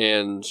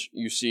 and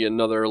you see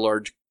another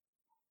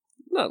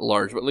not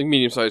large, but like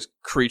medium-sized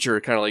creature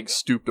kind of like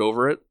stooped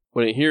over it.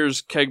 When it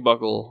hears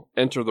Kegbuckle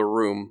enter the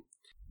room,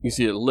 you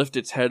see it lift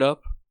its head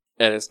up,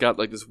 and it's got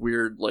like this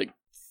weird like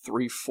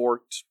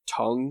 3-forked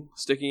tongue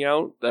sticking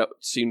out that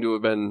seemed to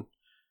have been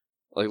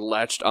like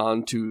latched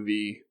onto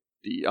the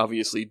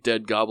obviously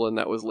dead goblin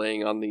that was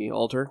laying on the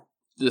altar.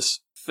 This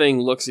thing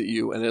looks at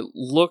you, and it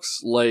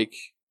looks like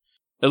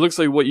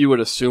what you would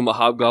assume a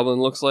hobgoblin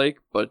looks like,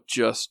 but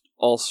just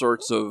all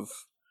sorts of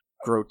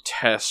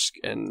grotesque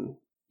and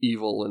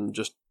evil and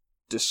just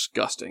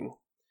disgusting.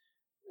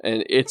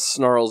 And it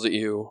snarls at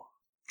you,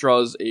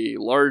 draws a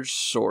large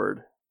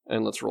sword,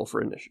 and let's roll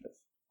for initiative.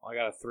 I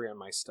got a 3 on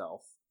my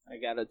stealth. I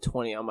got a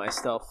 20 on my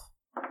stealth.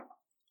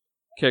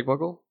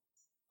 Kegbuckle?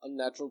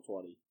 Unnatural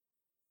 20.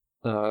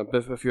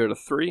 Biff, if you had a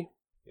 3,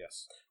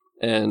 Yes.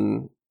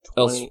 and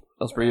 20.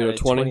 Elspur, you had a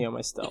 20? on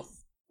my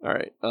stealth.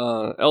 Alright,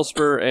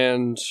 Elspur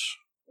and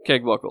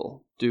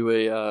Kegbuckle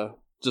do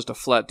just a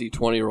flat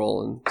d20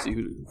 roll and see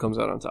who comes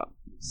out on top.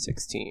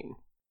 16.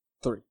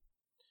 3.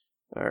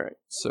 Alright,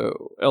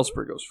 so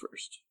Elspur goes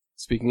first.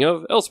 Speaking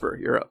of, Elspur,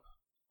 you're up.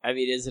 I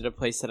mean, is it a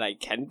place that I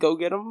can go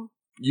get them?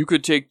 You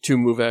could take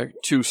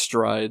 2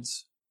 stride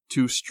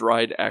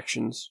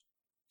actions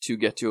to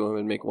get to him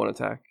and make 1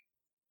 attack.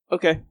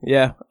 Okay.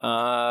 Yeah.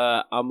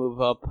 I'll move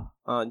up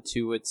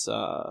onto its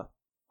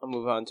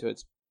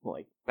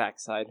like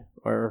backside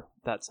or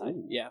that side.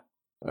 Yeah.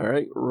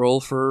 Alright,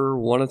 roll for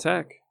 1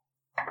 attack.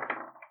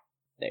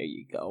 There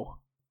you go.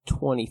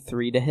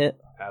 23 to hit,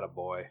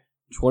 Attaboy.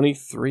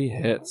 23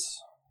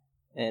 hits.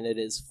 and it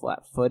is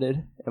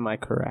flat-footed. Am I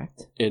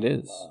correct? It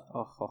is.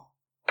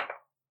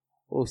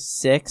 Oh,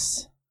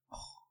 6. Oh,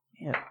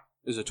 Damn.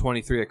 Is a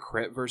 23 a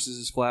crit versus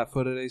his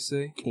flat-footed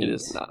AC? It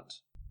is not.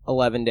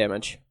 11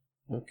 damage.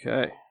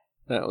 Okay.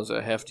 That was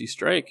a hefty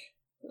strike.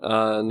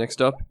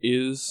 Next up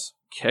is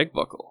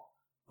Kegbuckle.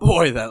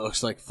 Boy, that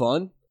looks like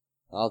fun.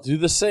 I'll do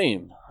the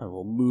same. I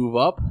will move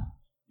up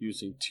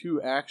using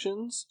 2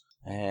 actions,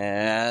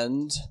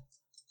 and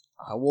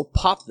I will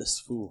pop this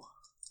fool.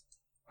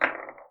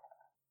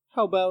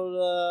 How about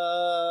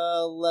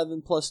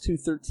 11 plus 2,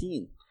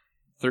 13?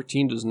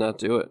 13 does not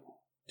do it.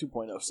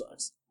 2.0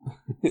 sucks.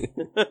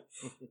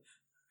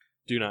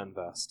 Do not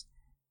invest.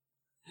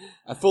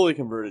 I fully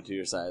converted to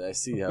your side. I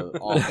see how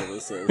awful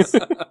this is.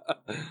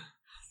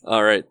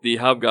 All right. The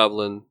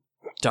Hobgoblin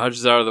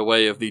dodges out of the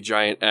way of the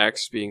giant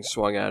axe being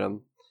swung at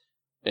him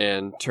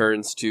and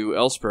turns to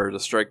Elspur to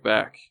strike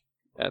back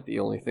at the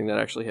only thing that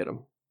actually hit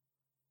him.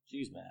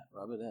 Jeez, Matt,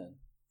 rub it in.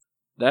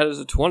 That is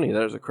a 20.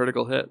 That is a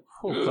critical hit.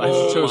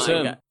 I chose my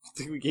him. God. I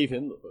think we gave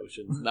him the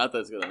potion. Not that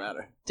it's going to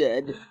matter.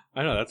 Dead.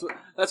 I know,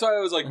 that's why I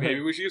was like,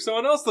 maybe we should give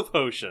someone else the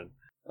potion.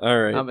 All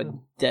right. I'm a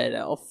dead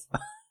elf.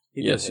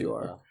 He Yes, did you hit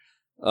are.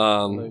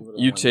 it, though.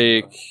 You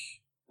take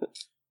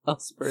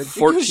Elspur.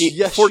 14,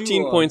 Yes, 14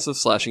 you are. points of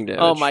slashing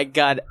damage. Oh my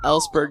god,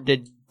 Elspur,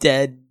 the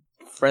dead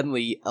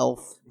friendly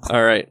elf.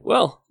 All right.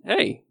 Well,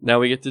 hey, now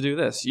we get to do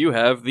this. You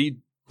have the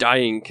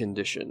dying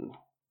condition.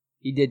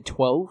 He did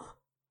 12?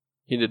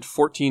 He did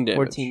 14 damage.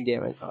 14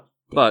 damage. Oh,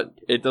 But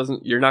it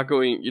doesn't. You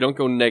don't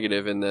go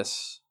negative in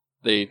this.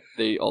 They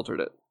altered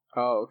it.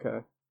 oh,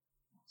 okay.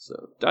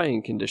 So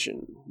dying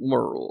condition.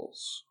 More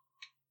rules.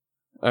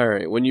 All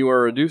right. When you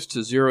are reduced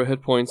to 0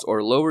 hit points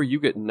or lower, you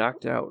get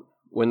knocked out.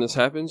 When this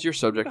happens, you're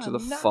subject to the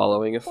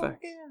following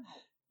effect.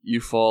 You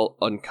fall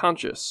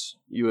unconscious.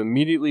 You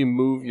immediately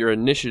move your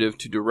initiative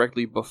to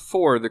directly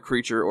before the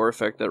creature or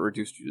effect that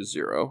reduced you to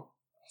 0.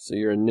 So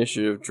your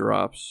initiative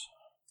drops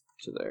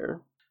to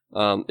there.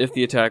 If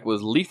the attack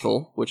was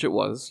lethal, which it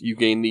was, you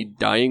gain the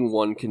Dying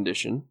 1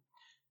 condition.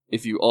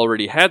 If you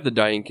already had the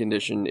Dying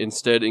condition,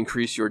 instead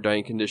increase your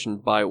Dying condition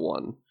by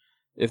 1.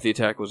 If the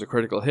attack was a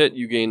critical hit,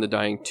 you gain the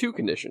Dying 2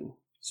 condition.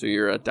 So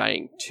you're at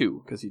Dying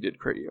 2, because he did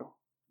crit you.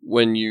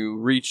 When you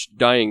reach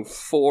Dying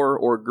 4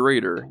 or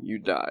greater, you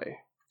die.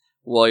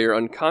 While you're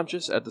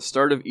unconscious, at the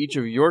start of each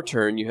of your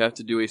turn, you have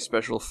to do a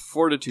special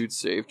Fortitude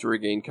save to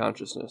regain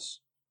consciousness.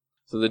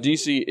 So the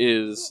DC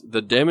is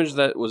the damage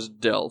that was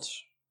dealt,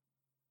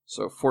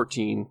 so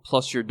 14,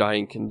 plus your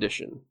dying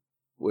condition,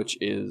 which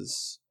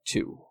is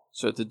 2.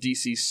 So it's a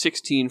DC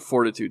 16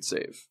 Fortitude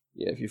save.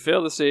 Yeah, if you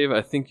fail the save,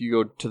 I think you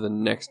go to the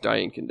next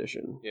dying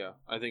condition. Yeah,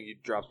 I think he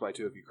drops by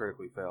 2 if you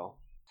critically fail.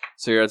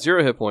 So you're at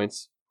 0 hit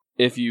points.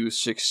 If you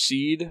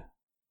succeed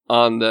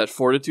on that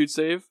Fortitude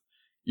save,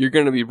 you're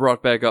going to be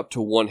brought back up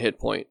to 1 hit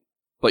point,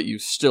 but you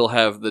still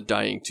have the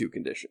dying 2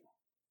 condition,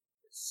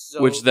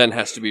 So, which then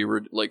has to be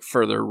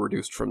further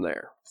reduced from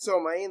there. So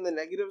am I in the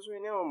negatives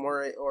right now,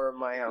 or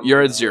am I on?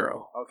 You're at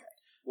 0. Okay.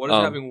 What does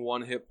Um, having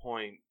 1 hit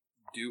point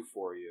do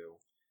for you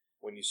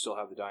when you still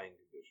have the dying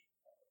condition?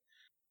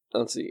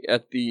 Let's see.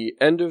 At the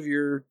end of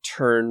your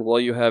turn, while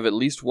you have at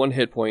least 1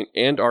 hit point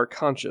and are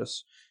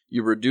conscious,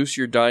 you reduce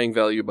your dying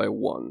value by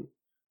 1.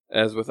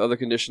 As with other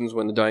conditions,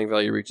 when the dying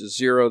value reaches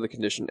 0, the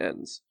condition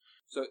ends.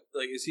 So,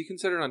 is he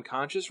considered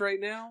unconscious right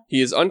now?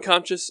 He is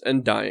unconscious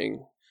and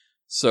dying.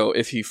 So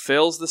if he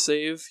fails the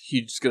save,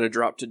 he's going to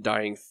drop to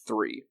dying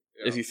 3.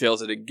 Yeah. If he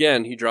fails it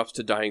again, he drops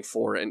to dying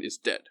 4 and is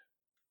dead.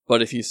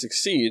 But if he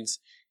succeeds,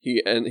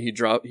 he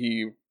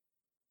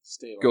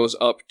goes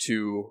up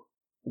to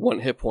 1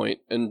 hit point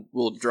and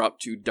will drop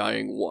to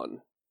dying 1.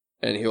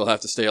 And he will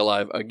have to stay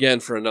alive again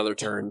for another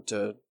turn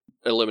to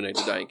eliminate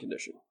the dying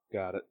condition.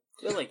 Got it.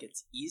 I feel like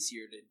it's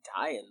easier to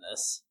die in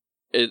this.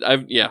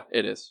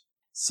 It is.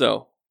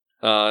 So,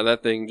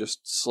 that thing just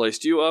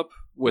sliced you up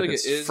with Like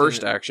its it is,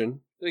 first and action.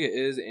 I think it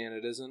is and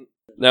it isn't.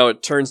 Now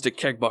it turns to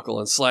Kegbuckle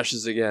and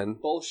slashes again.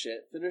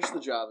 Bullshit. Finish the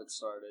job it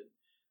started.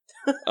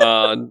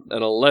 An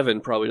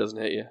 11 probably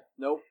doesn't hit you.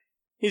 Nope.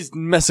 He's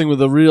messing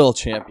with a real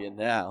champion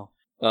now.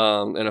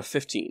 And a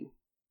 15.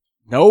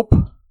 Nope.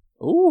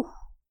 Ooh.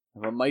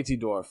 I'm a mighty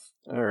dwarf.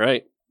 All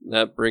right.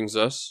 That brings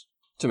us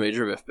to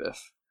Major Biff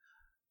Biff.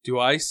 Do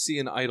I see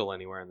an idol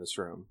anywhere in this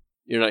room?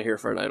 You're not here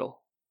for an idol.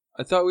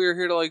 I thought we were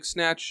here to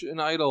snatch an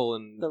idol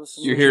and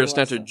You're here to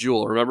snatch a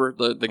jewel. Remember,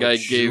 the guy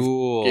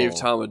jewel. gave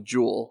Tom a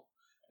jewel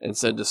and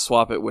said to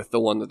swap it with the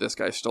one that this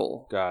guy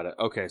stole. Got it.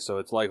 Okay, so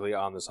it's likely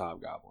on this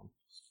hobgoblin.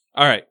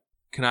 All right.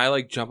 Can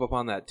I jump up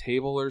on that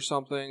table or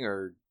something,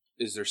 or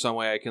is there some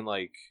way I can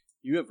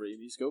You have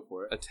rabies. Go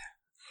for it.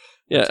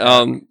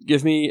 Yeah.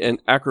 Give me an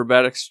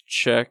acrobatics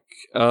check.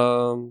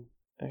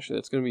 Actually,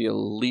 that's going to be a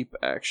leap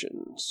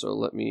action. So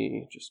let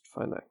me just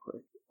find that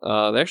quick.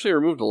 They actually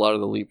removed a lot of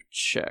the leap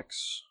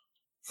checks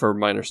for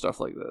minor stuff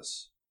like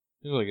this.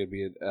 I feel like it'd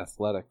be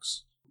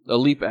athletics. A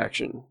leap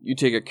action. You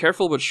take a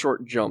careful but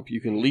short jump.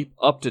 You can leap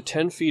up to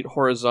 10 feet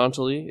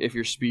horizontally if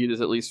your speed is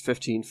at least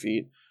 15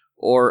 feet,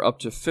 or up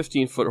to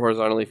 15 foot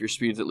horizontally if your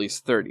speed is at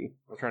least 30.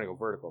 I'm trying to go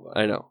vertical though.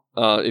 I know.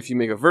 If you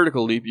make a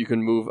vertical leap, you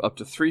can move up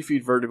to 3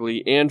 feet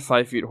vertically and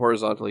 5 feet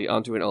horizontally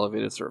onto an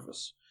elevated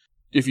surface.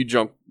 If you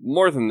jump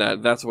more than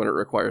that, that's when it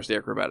requires the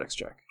acrobatics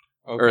check.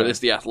 Or Okay. it's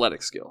the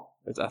athletic skill.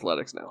 It's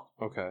athletics now.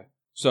 Okay.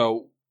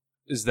 So,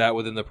 is that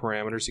within the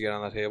parameters to get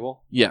on that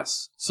table?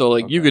 Yes. So,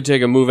 like, you Okay. could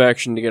take a move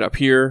action to get up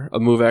here, a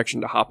move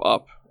action to hop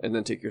up, and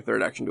then take your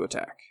third action to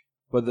attack.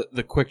 But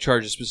the quick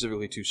charge is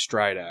specifically to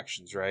stride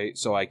actions, right?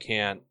 So I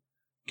can't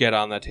get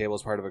on that table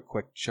as part of a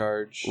quick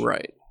charge?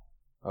 Right.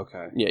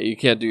 Okay. Yeah, you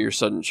can't do your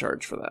sudden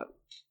charge for that.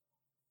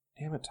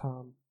 Damn it,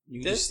 Tom.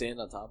 You can just stand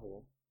on top of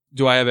him.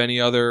 Do I have any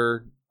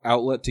other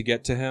outlet to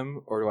get to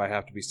him, or do I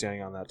have to be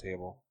standing on that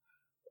table?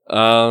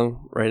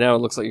 Right now, it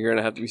looks like you're going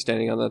to have to be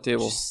standing on that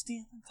table. Just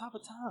stand on top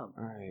of Tom.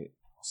 All right.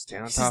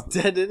 Stand on He's top.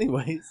 dead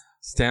anyways.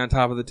 Stand on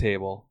top of the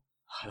table.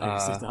 I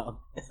think so, Tom.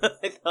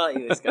 I thought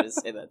he was going to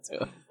say that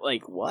too.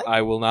 Like, what?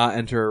 I will not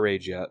enter a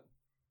rage yet.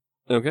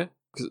 Okay.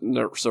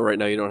 So right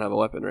now you don't have a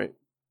weapon, right?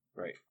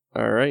 Right.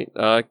 All right.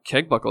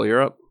 Kegbuckle,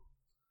 you're up.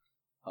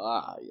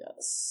 Ah,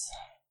 yes.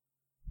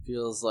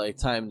 Feels like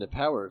time to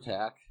power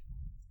attack.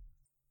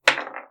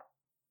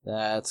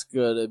 That's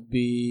gonna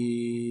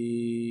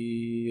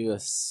be a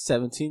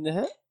 17 to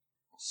hit.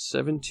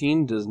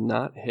 17 does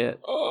not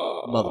hit.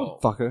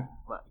 Motherfucker.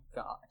 My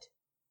God.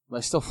 Am I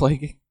still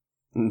flanking?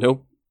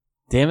 Nope.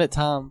 Damn it,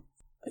 Tom.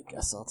 I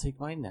guess I'll take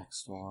my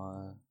next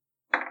one.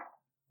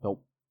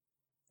 Nope.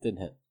 Didn't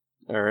hit.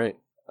 All right.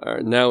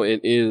 Now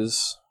it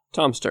is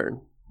Tom's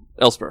turn.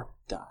 Elspur.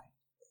 Die.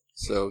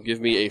 So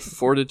give me a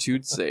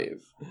fortitude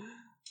save.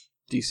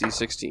 DC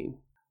 16.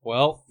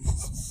 Well,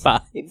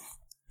 5. He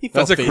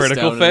That's fell a face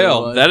critical down into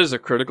fail. the mud. That is a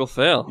critical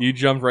fail. you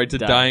jumped right to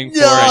Die. dying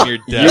 4 No! and you're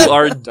dead. You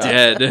are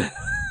dead.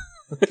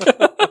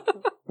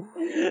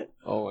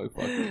 Oh my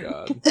fucking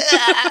god.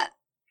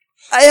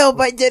 I hope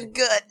I did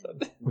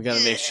good. We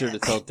gotta make sure to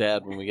tell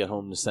Dad when we get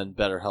home to send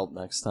better help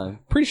next time.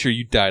 Pretty sure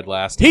you died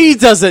last time. He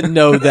doesn't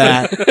know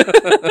that.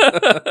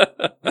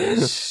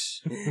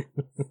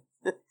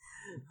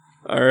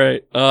 All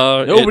right.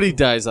 Nobody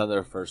dies on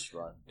their first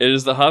run. It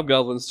is the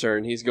Hobgoblin's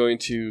turn. He's going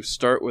to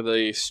start with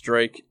a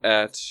strike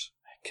at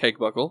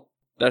Kegbuckle.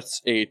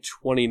 That's a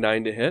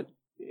 29 to hit.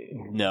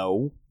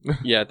 No.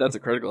 Yeah, that's a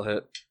critical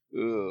hit.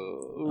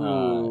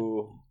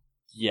 Ooh.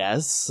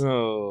 Yes.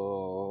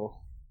 Oh.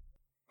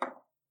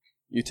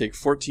 You take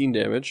 14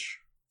 damage.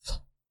 Are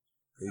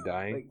you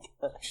dying?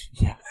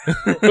 Yeah.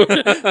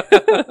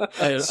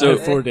 I So-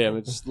 have 4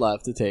 damage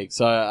left to take,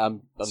 so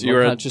I'm So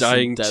you're unconscious and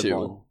dying dead 2.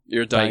 one.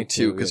 You're dying Dying 2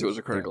 two, because it yeah. was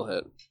a critical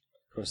hit.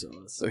 Of course it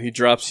was. So he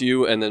drops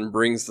you and then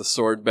brings the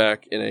sword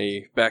back in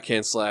a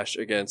backhand slash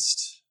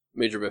against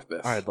Major Biff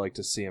Biff. I'd like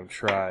to see him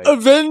try.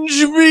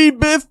 Avenge me,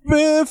 Biff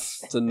Biff!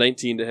 It's a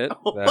 19 to hit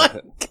Oh That my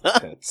hit-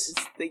 God. hits.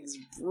 This thing's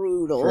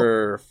brutal.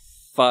 for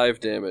 5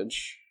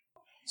 damage.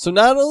 So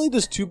not only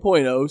does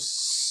 2.0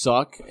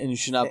 suck and you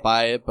should not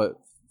buy it, but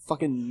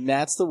fucking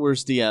Matt's the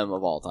worst DM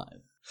of all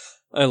time.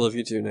 I love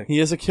you too, Nick. He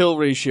has a kill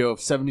ratio of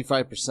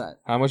 75%.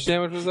 How much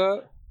damage was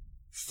that?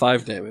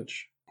 5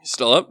 damage. He's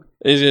still up.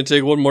 And he's going to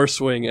take one more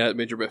swing at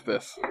Major Biff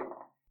Biff.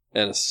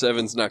 And a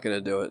 7's not going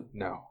to do it.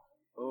 No.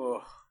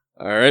 Oh,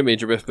 All right,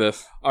 Major Biff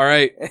Biff. All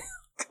right.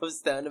 goes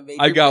down to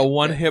Major I got Biff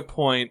 1 Biff. hit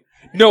point.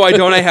 No, I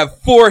don't. I have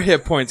 4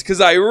 hit points because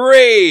I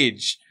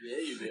rage. Yeah,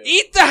 you do.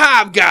 Eat the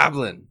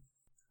hobgoblin.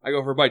 I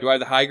go for a bite. Do I have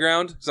the high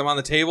ground? Because I'm on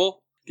the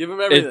table. Give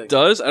him everything. It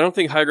does. I don't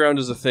think high ground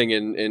is a thing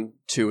in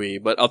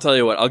 2E, but I'll tell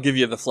you what. I'll give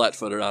you the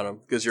flat-footed on him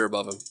because you're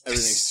above him.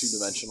 Everything's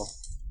two-dimensional.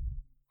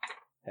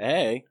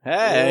 Hey.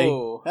 Hey.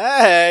 Whoa.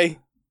 Hey.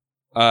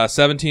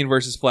 17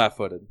 versus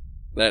flat-footed.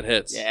 That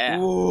hits. Yeah.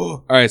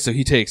 All right, so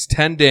he takes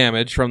 10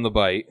 damage from the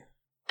bite.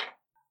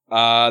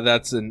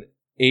 That's an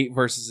 8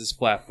 versus his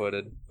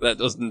flat-footed. That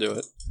doesn't do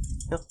it.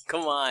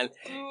 Come on.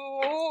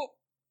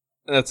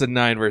 That's a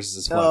 9 versus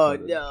his Oh,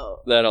 flat-footed. no.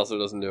 That also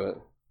doesn't do it.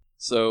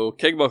 So,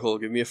 Kegbuckle,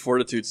 give me a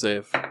fortitude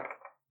save.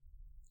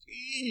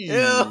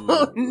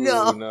 Oh,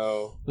 no. Ooh,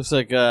 no. Looks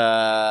like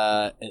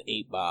an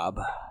 8 bob.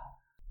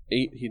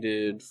 8, he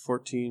did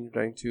 14,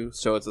 dying 2.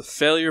 So it's a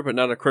failure, but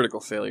not a critical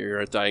failure. You're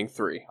at dying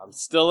 3. I'm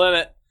still in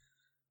it.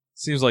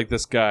 Seems like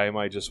this guy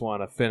might just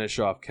want to finish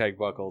off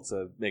Kegbuckle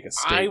to make a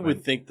statement. I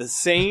would think the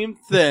same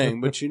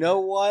thing, but you know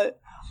what?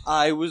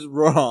 I was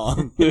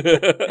wrong.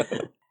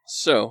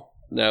 So,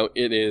 now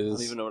it I is...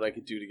 don't even know what I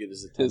could do to get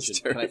his attention.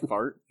 turn. Can I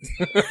fart?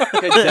 Can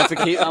I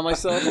defecate on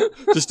myself?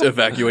 just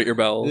evacuate your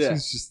bowels. Yeah.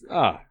 He's just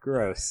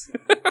gross.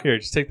 Here,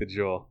 just take the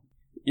jewel.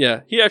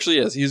 Yeah, he actually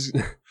is. He's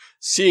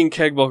seeing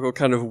Kegbuckle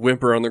kind of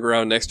whimper on the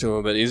ground next to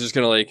him, but he's just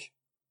gonna, like,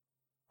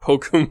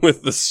 poke him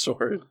with the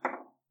sword.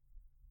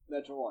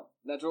 Natural 1.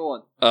 Natural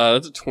 1.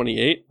 That's a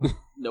 28.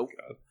 Nope.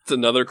 It's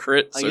another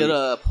crit. I So, get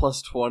a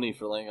plus 20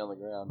 for laying on the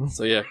ground.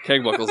 so yeah,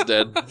 Kegbuckle's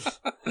dead.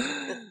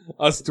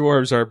 Us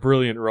dwarves are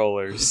brilliant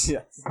rollers.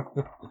 Yes.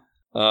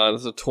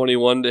 That's a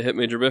 21 to hit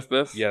Major Biff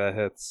Biff. Yeah, that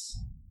hits.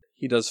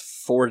 He does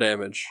 4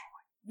 damage.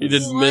 He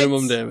did What?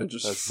 minimum damage,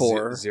 just That's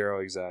 4. 0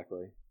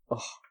 exactly.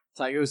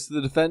 Ty goes to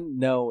the defend?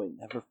 No, it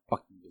never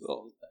fucking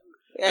goes.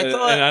 I and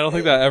thought, I don't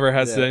think that ever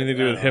has Yeah, anything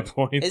to do with no. hit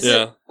points. Is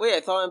Yeah. it? Wait, I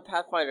thought in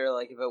Pathfinder,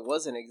 like if it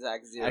wasn't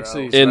exact 0.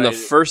 Actually, In the Right.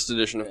 first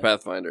edition of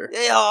Pathfinder.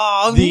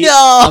 Oh The-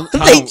 no! They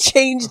I'm-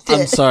 changed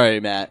I'm it. sorry,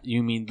 Matt.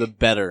 You mean the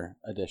better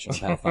edition of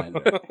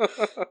Pathfinder?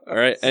 All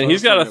right, and So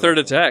he's got a familiar third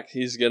with attack.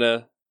 He's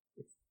gonna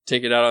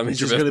take it out on He's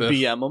Major just Biff gonna Biff.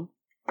 BM him.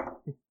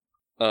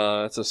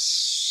 It's a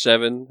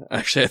 7.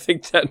 Actually, I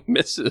think that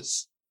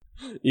misses.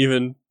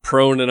 Even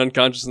prone and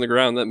unconscious in the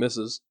ground, that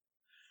misses.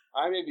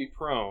 I may be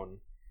prone,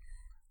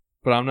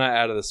 but I'm not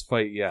out of this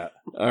fight yet.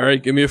 All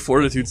right, give me a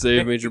Fortitude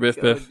save, Major Biff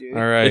Go, Biff. dude.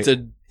 All right. It's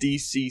a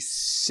DC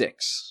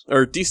 6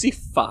 or DC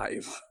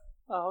 5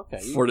 Oh, okay.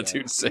 you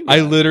Fortitude got it. save.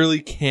 I literally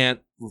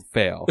can't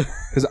fail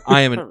because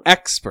I am an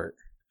expert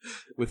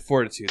with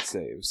fortitude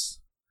saves.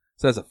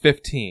 So that's a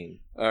 15.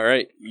 All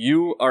right,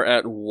 you are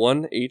at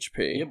 1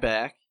 HP. You're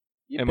back.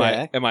 You're Am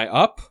back. I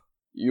up?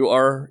 You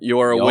are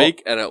Yup.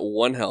 awake and at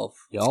 1 health.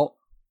 Yup.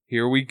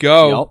 Here we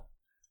go. Yup.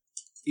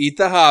 Eat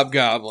the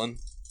hobgoblin.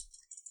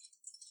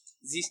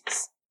 Z-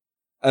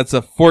 That's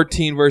a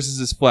 14 versus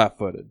his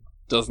flat-footed.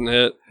 Doesn't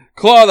hit.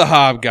 Claw the Are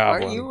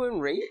hobgoblin. you in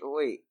rate?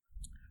 Wait.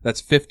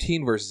 That's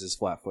 15 versus his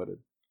flat-footed.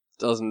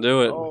 Doesn't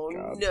do it. Oh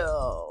God.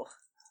 no!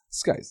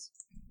 This guy's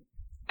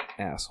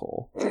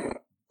asshole.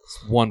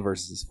 It's 1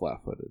 versus his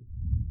flat-footed.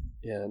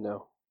 Yeah,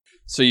 no.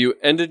 So you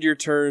ended your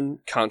turn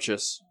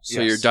conscious.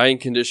 So Yes. your dying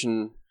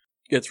condition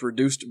gets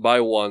reduced by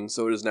 1,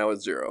 so it is now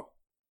at 0.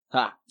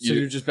 Ha. So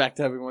You- you're just back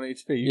to having 1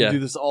 HP. You Yeah. can do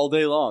this all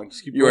day long.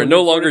 Just keep You are rolling no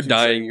your longer fortitude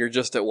dying, save. you're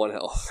just at 1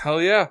 health.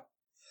 Hell yeah.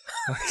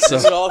 So,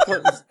 It all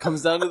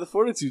comes down to the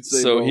fortitude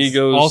save. so he rolls.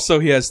 goes. Also,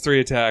 he has 3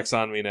 attacks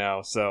on me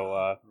now,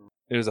 so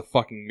it was a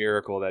fucking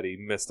miracle that he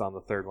missed on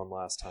the third one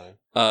last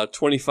time.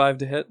 25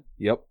 to hit.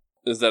 Yep.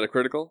 Is that a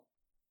critical?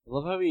 I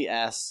love how he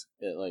asks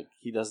it like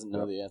he doesn't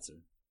know the answer.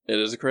 It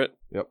is a crit.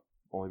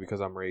 Only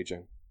because I'm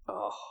raging.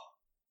 Oh.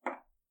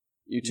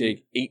 You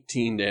take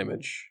 18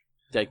 damage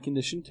Dead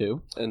condition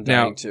 2. and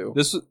Now, dying 2.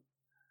 This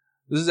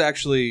is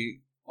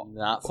actually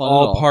Not fun at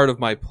all all. part of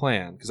my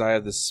plan because I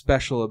have this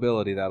special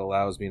ability that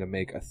allows me to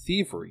make a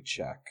thievery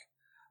check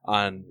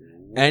on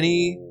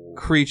any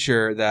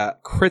creature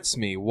that crits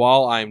me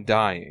while I'm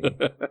dying.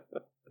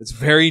 It's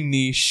very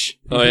niche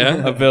Oh,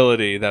 yeah?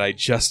 ability that I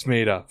just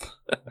made up.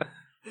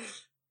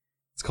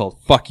 It's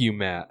called Fuck You,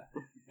 Matt.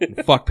 And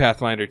fuck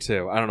Pathfinder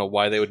 2. I don't know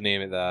why they would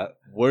name it that.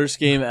 Worst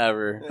game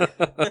ever.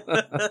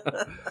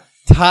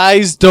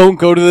 Ties don't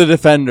go to the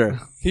defender.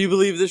 Can you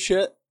believe this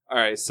shit? All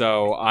right,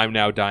 so I'm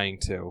now dying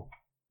too.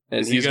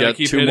 and Is he he's gonna got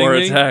keep 2 hitting more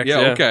me? attacks.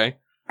 Yeah, okay.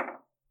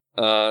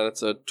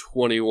 That's a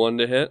 21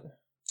 to hit.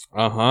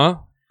 Uh-huh.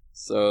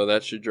 So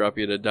that should drop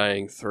you to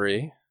dying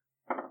 3.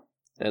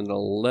 And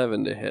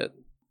 11 to hit.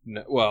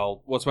 No,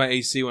 well, what's my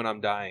AC when I'm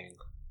dying?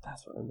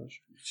 That's what I'm not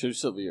sure. Should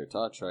still be your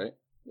touch, right?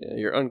 Yeah,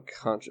 you're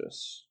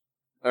unconscious.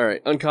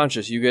 Alright,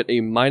 unconscious. You get a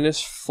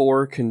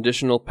 -4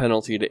 conditional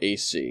penalty to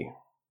AC.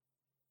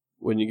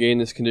 When you gain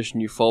this condition,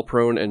 you fall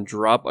prone and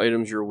drop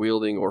items you're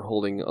wielding or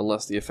holding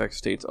unless the effect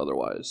states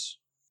otherwise.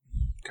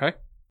 Okay.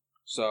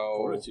 So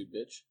Fortitude,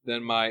 bitch.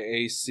 then my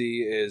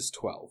AC is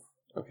 12.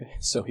 Okay,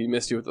 so he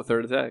missed you with the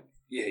third attack.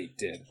 Yeah, he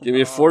did. Give me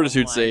a Oh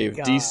fortitude my save.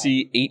 God.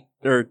 DC 8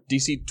 or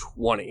DC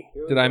 20.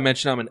 Did I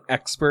mention I'm an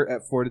expert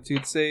at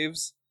fortitude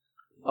saves?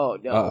 Oh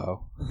no!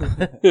 Uh-oh.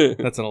 That's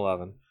That's an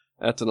 11.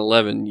 an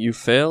 11. You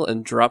fail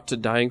and drop to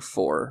dying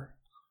 4.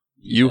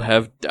 You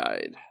have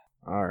died.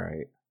 All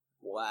right.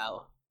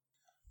 Wow.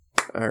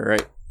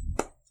 Alright.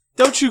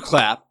 Don't you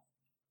clap.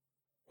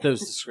 That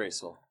was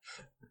disgraceful.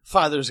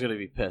 Father's gonna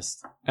be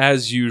pissed.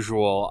 As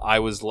usual, I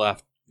was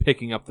left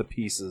picking up the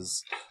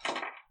pieces.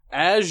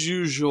 As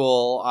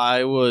usual,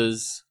 I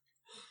was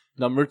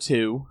number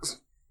 2.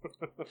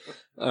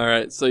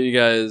 Alright, so you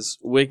guys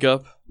wake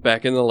up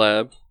back in the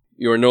lab.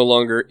 You are no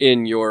longer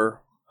in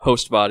your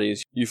host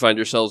bodies. You find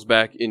yourselves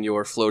back in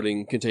your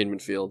floating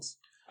containment fields.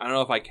 I don't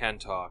know if I can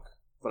talk,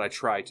 but I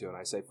try to, and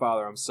I say,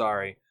 Father, I'm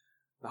sorry.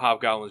 The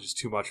hobgoblin is just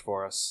too much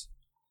for us.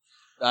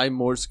 I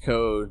Morse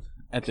code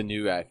at the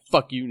new guy.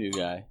 Fuck you, new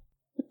guy.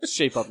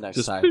 Shape up next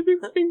Just time. bing, bing,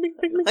 bing, bing,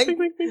 bing, bing,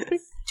 bing, bing, bing.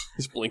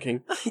 He's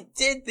blinking. I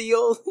did the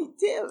only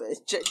damage.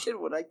 I did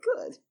what I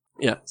could.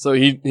 Yeah, so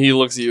he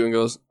looks at you and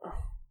goes,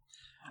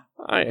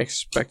 I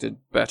expected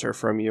better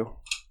from you.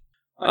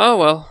 Oh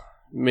well,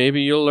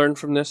 maybe you'll learn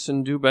from this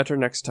and do better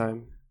next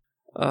time.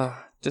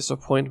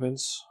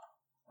 Disappointments.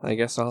 I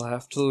guess I'll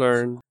have to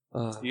learn.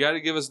 You got to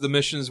give us the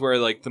missions where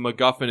like the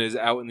MacGuffin is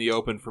out in the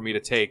open for me to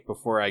take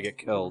before I get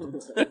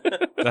killed.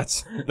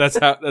 that's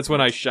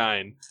when I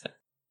shine.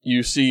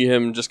 You see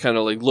him just kind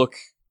of like look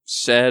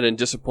sad and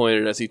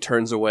disappointed as he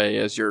turns away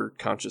as your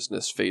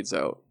consciousness fades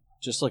out.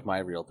 Just like my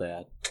real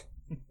dad.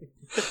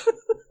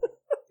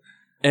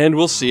 And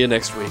we'll see you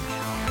next week.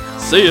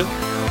 See ya.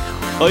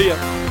 Oh yeah.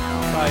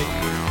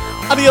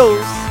 Bye.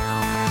 Adios.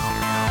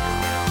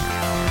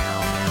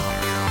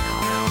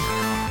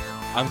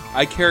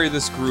 I carry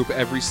this group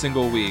every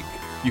single week.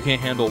 You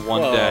can't handle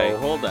one Whoa, day.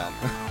 Hold on.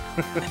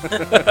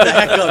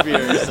 Back up here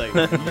a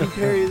second. You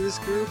carry this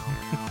group?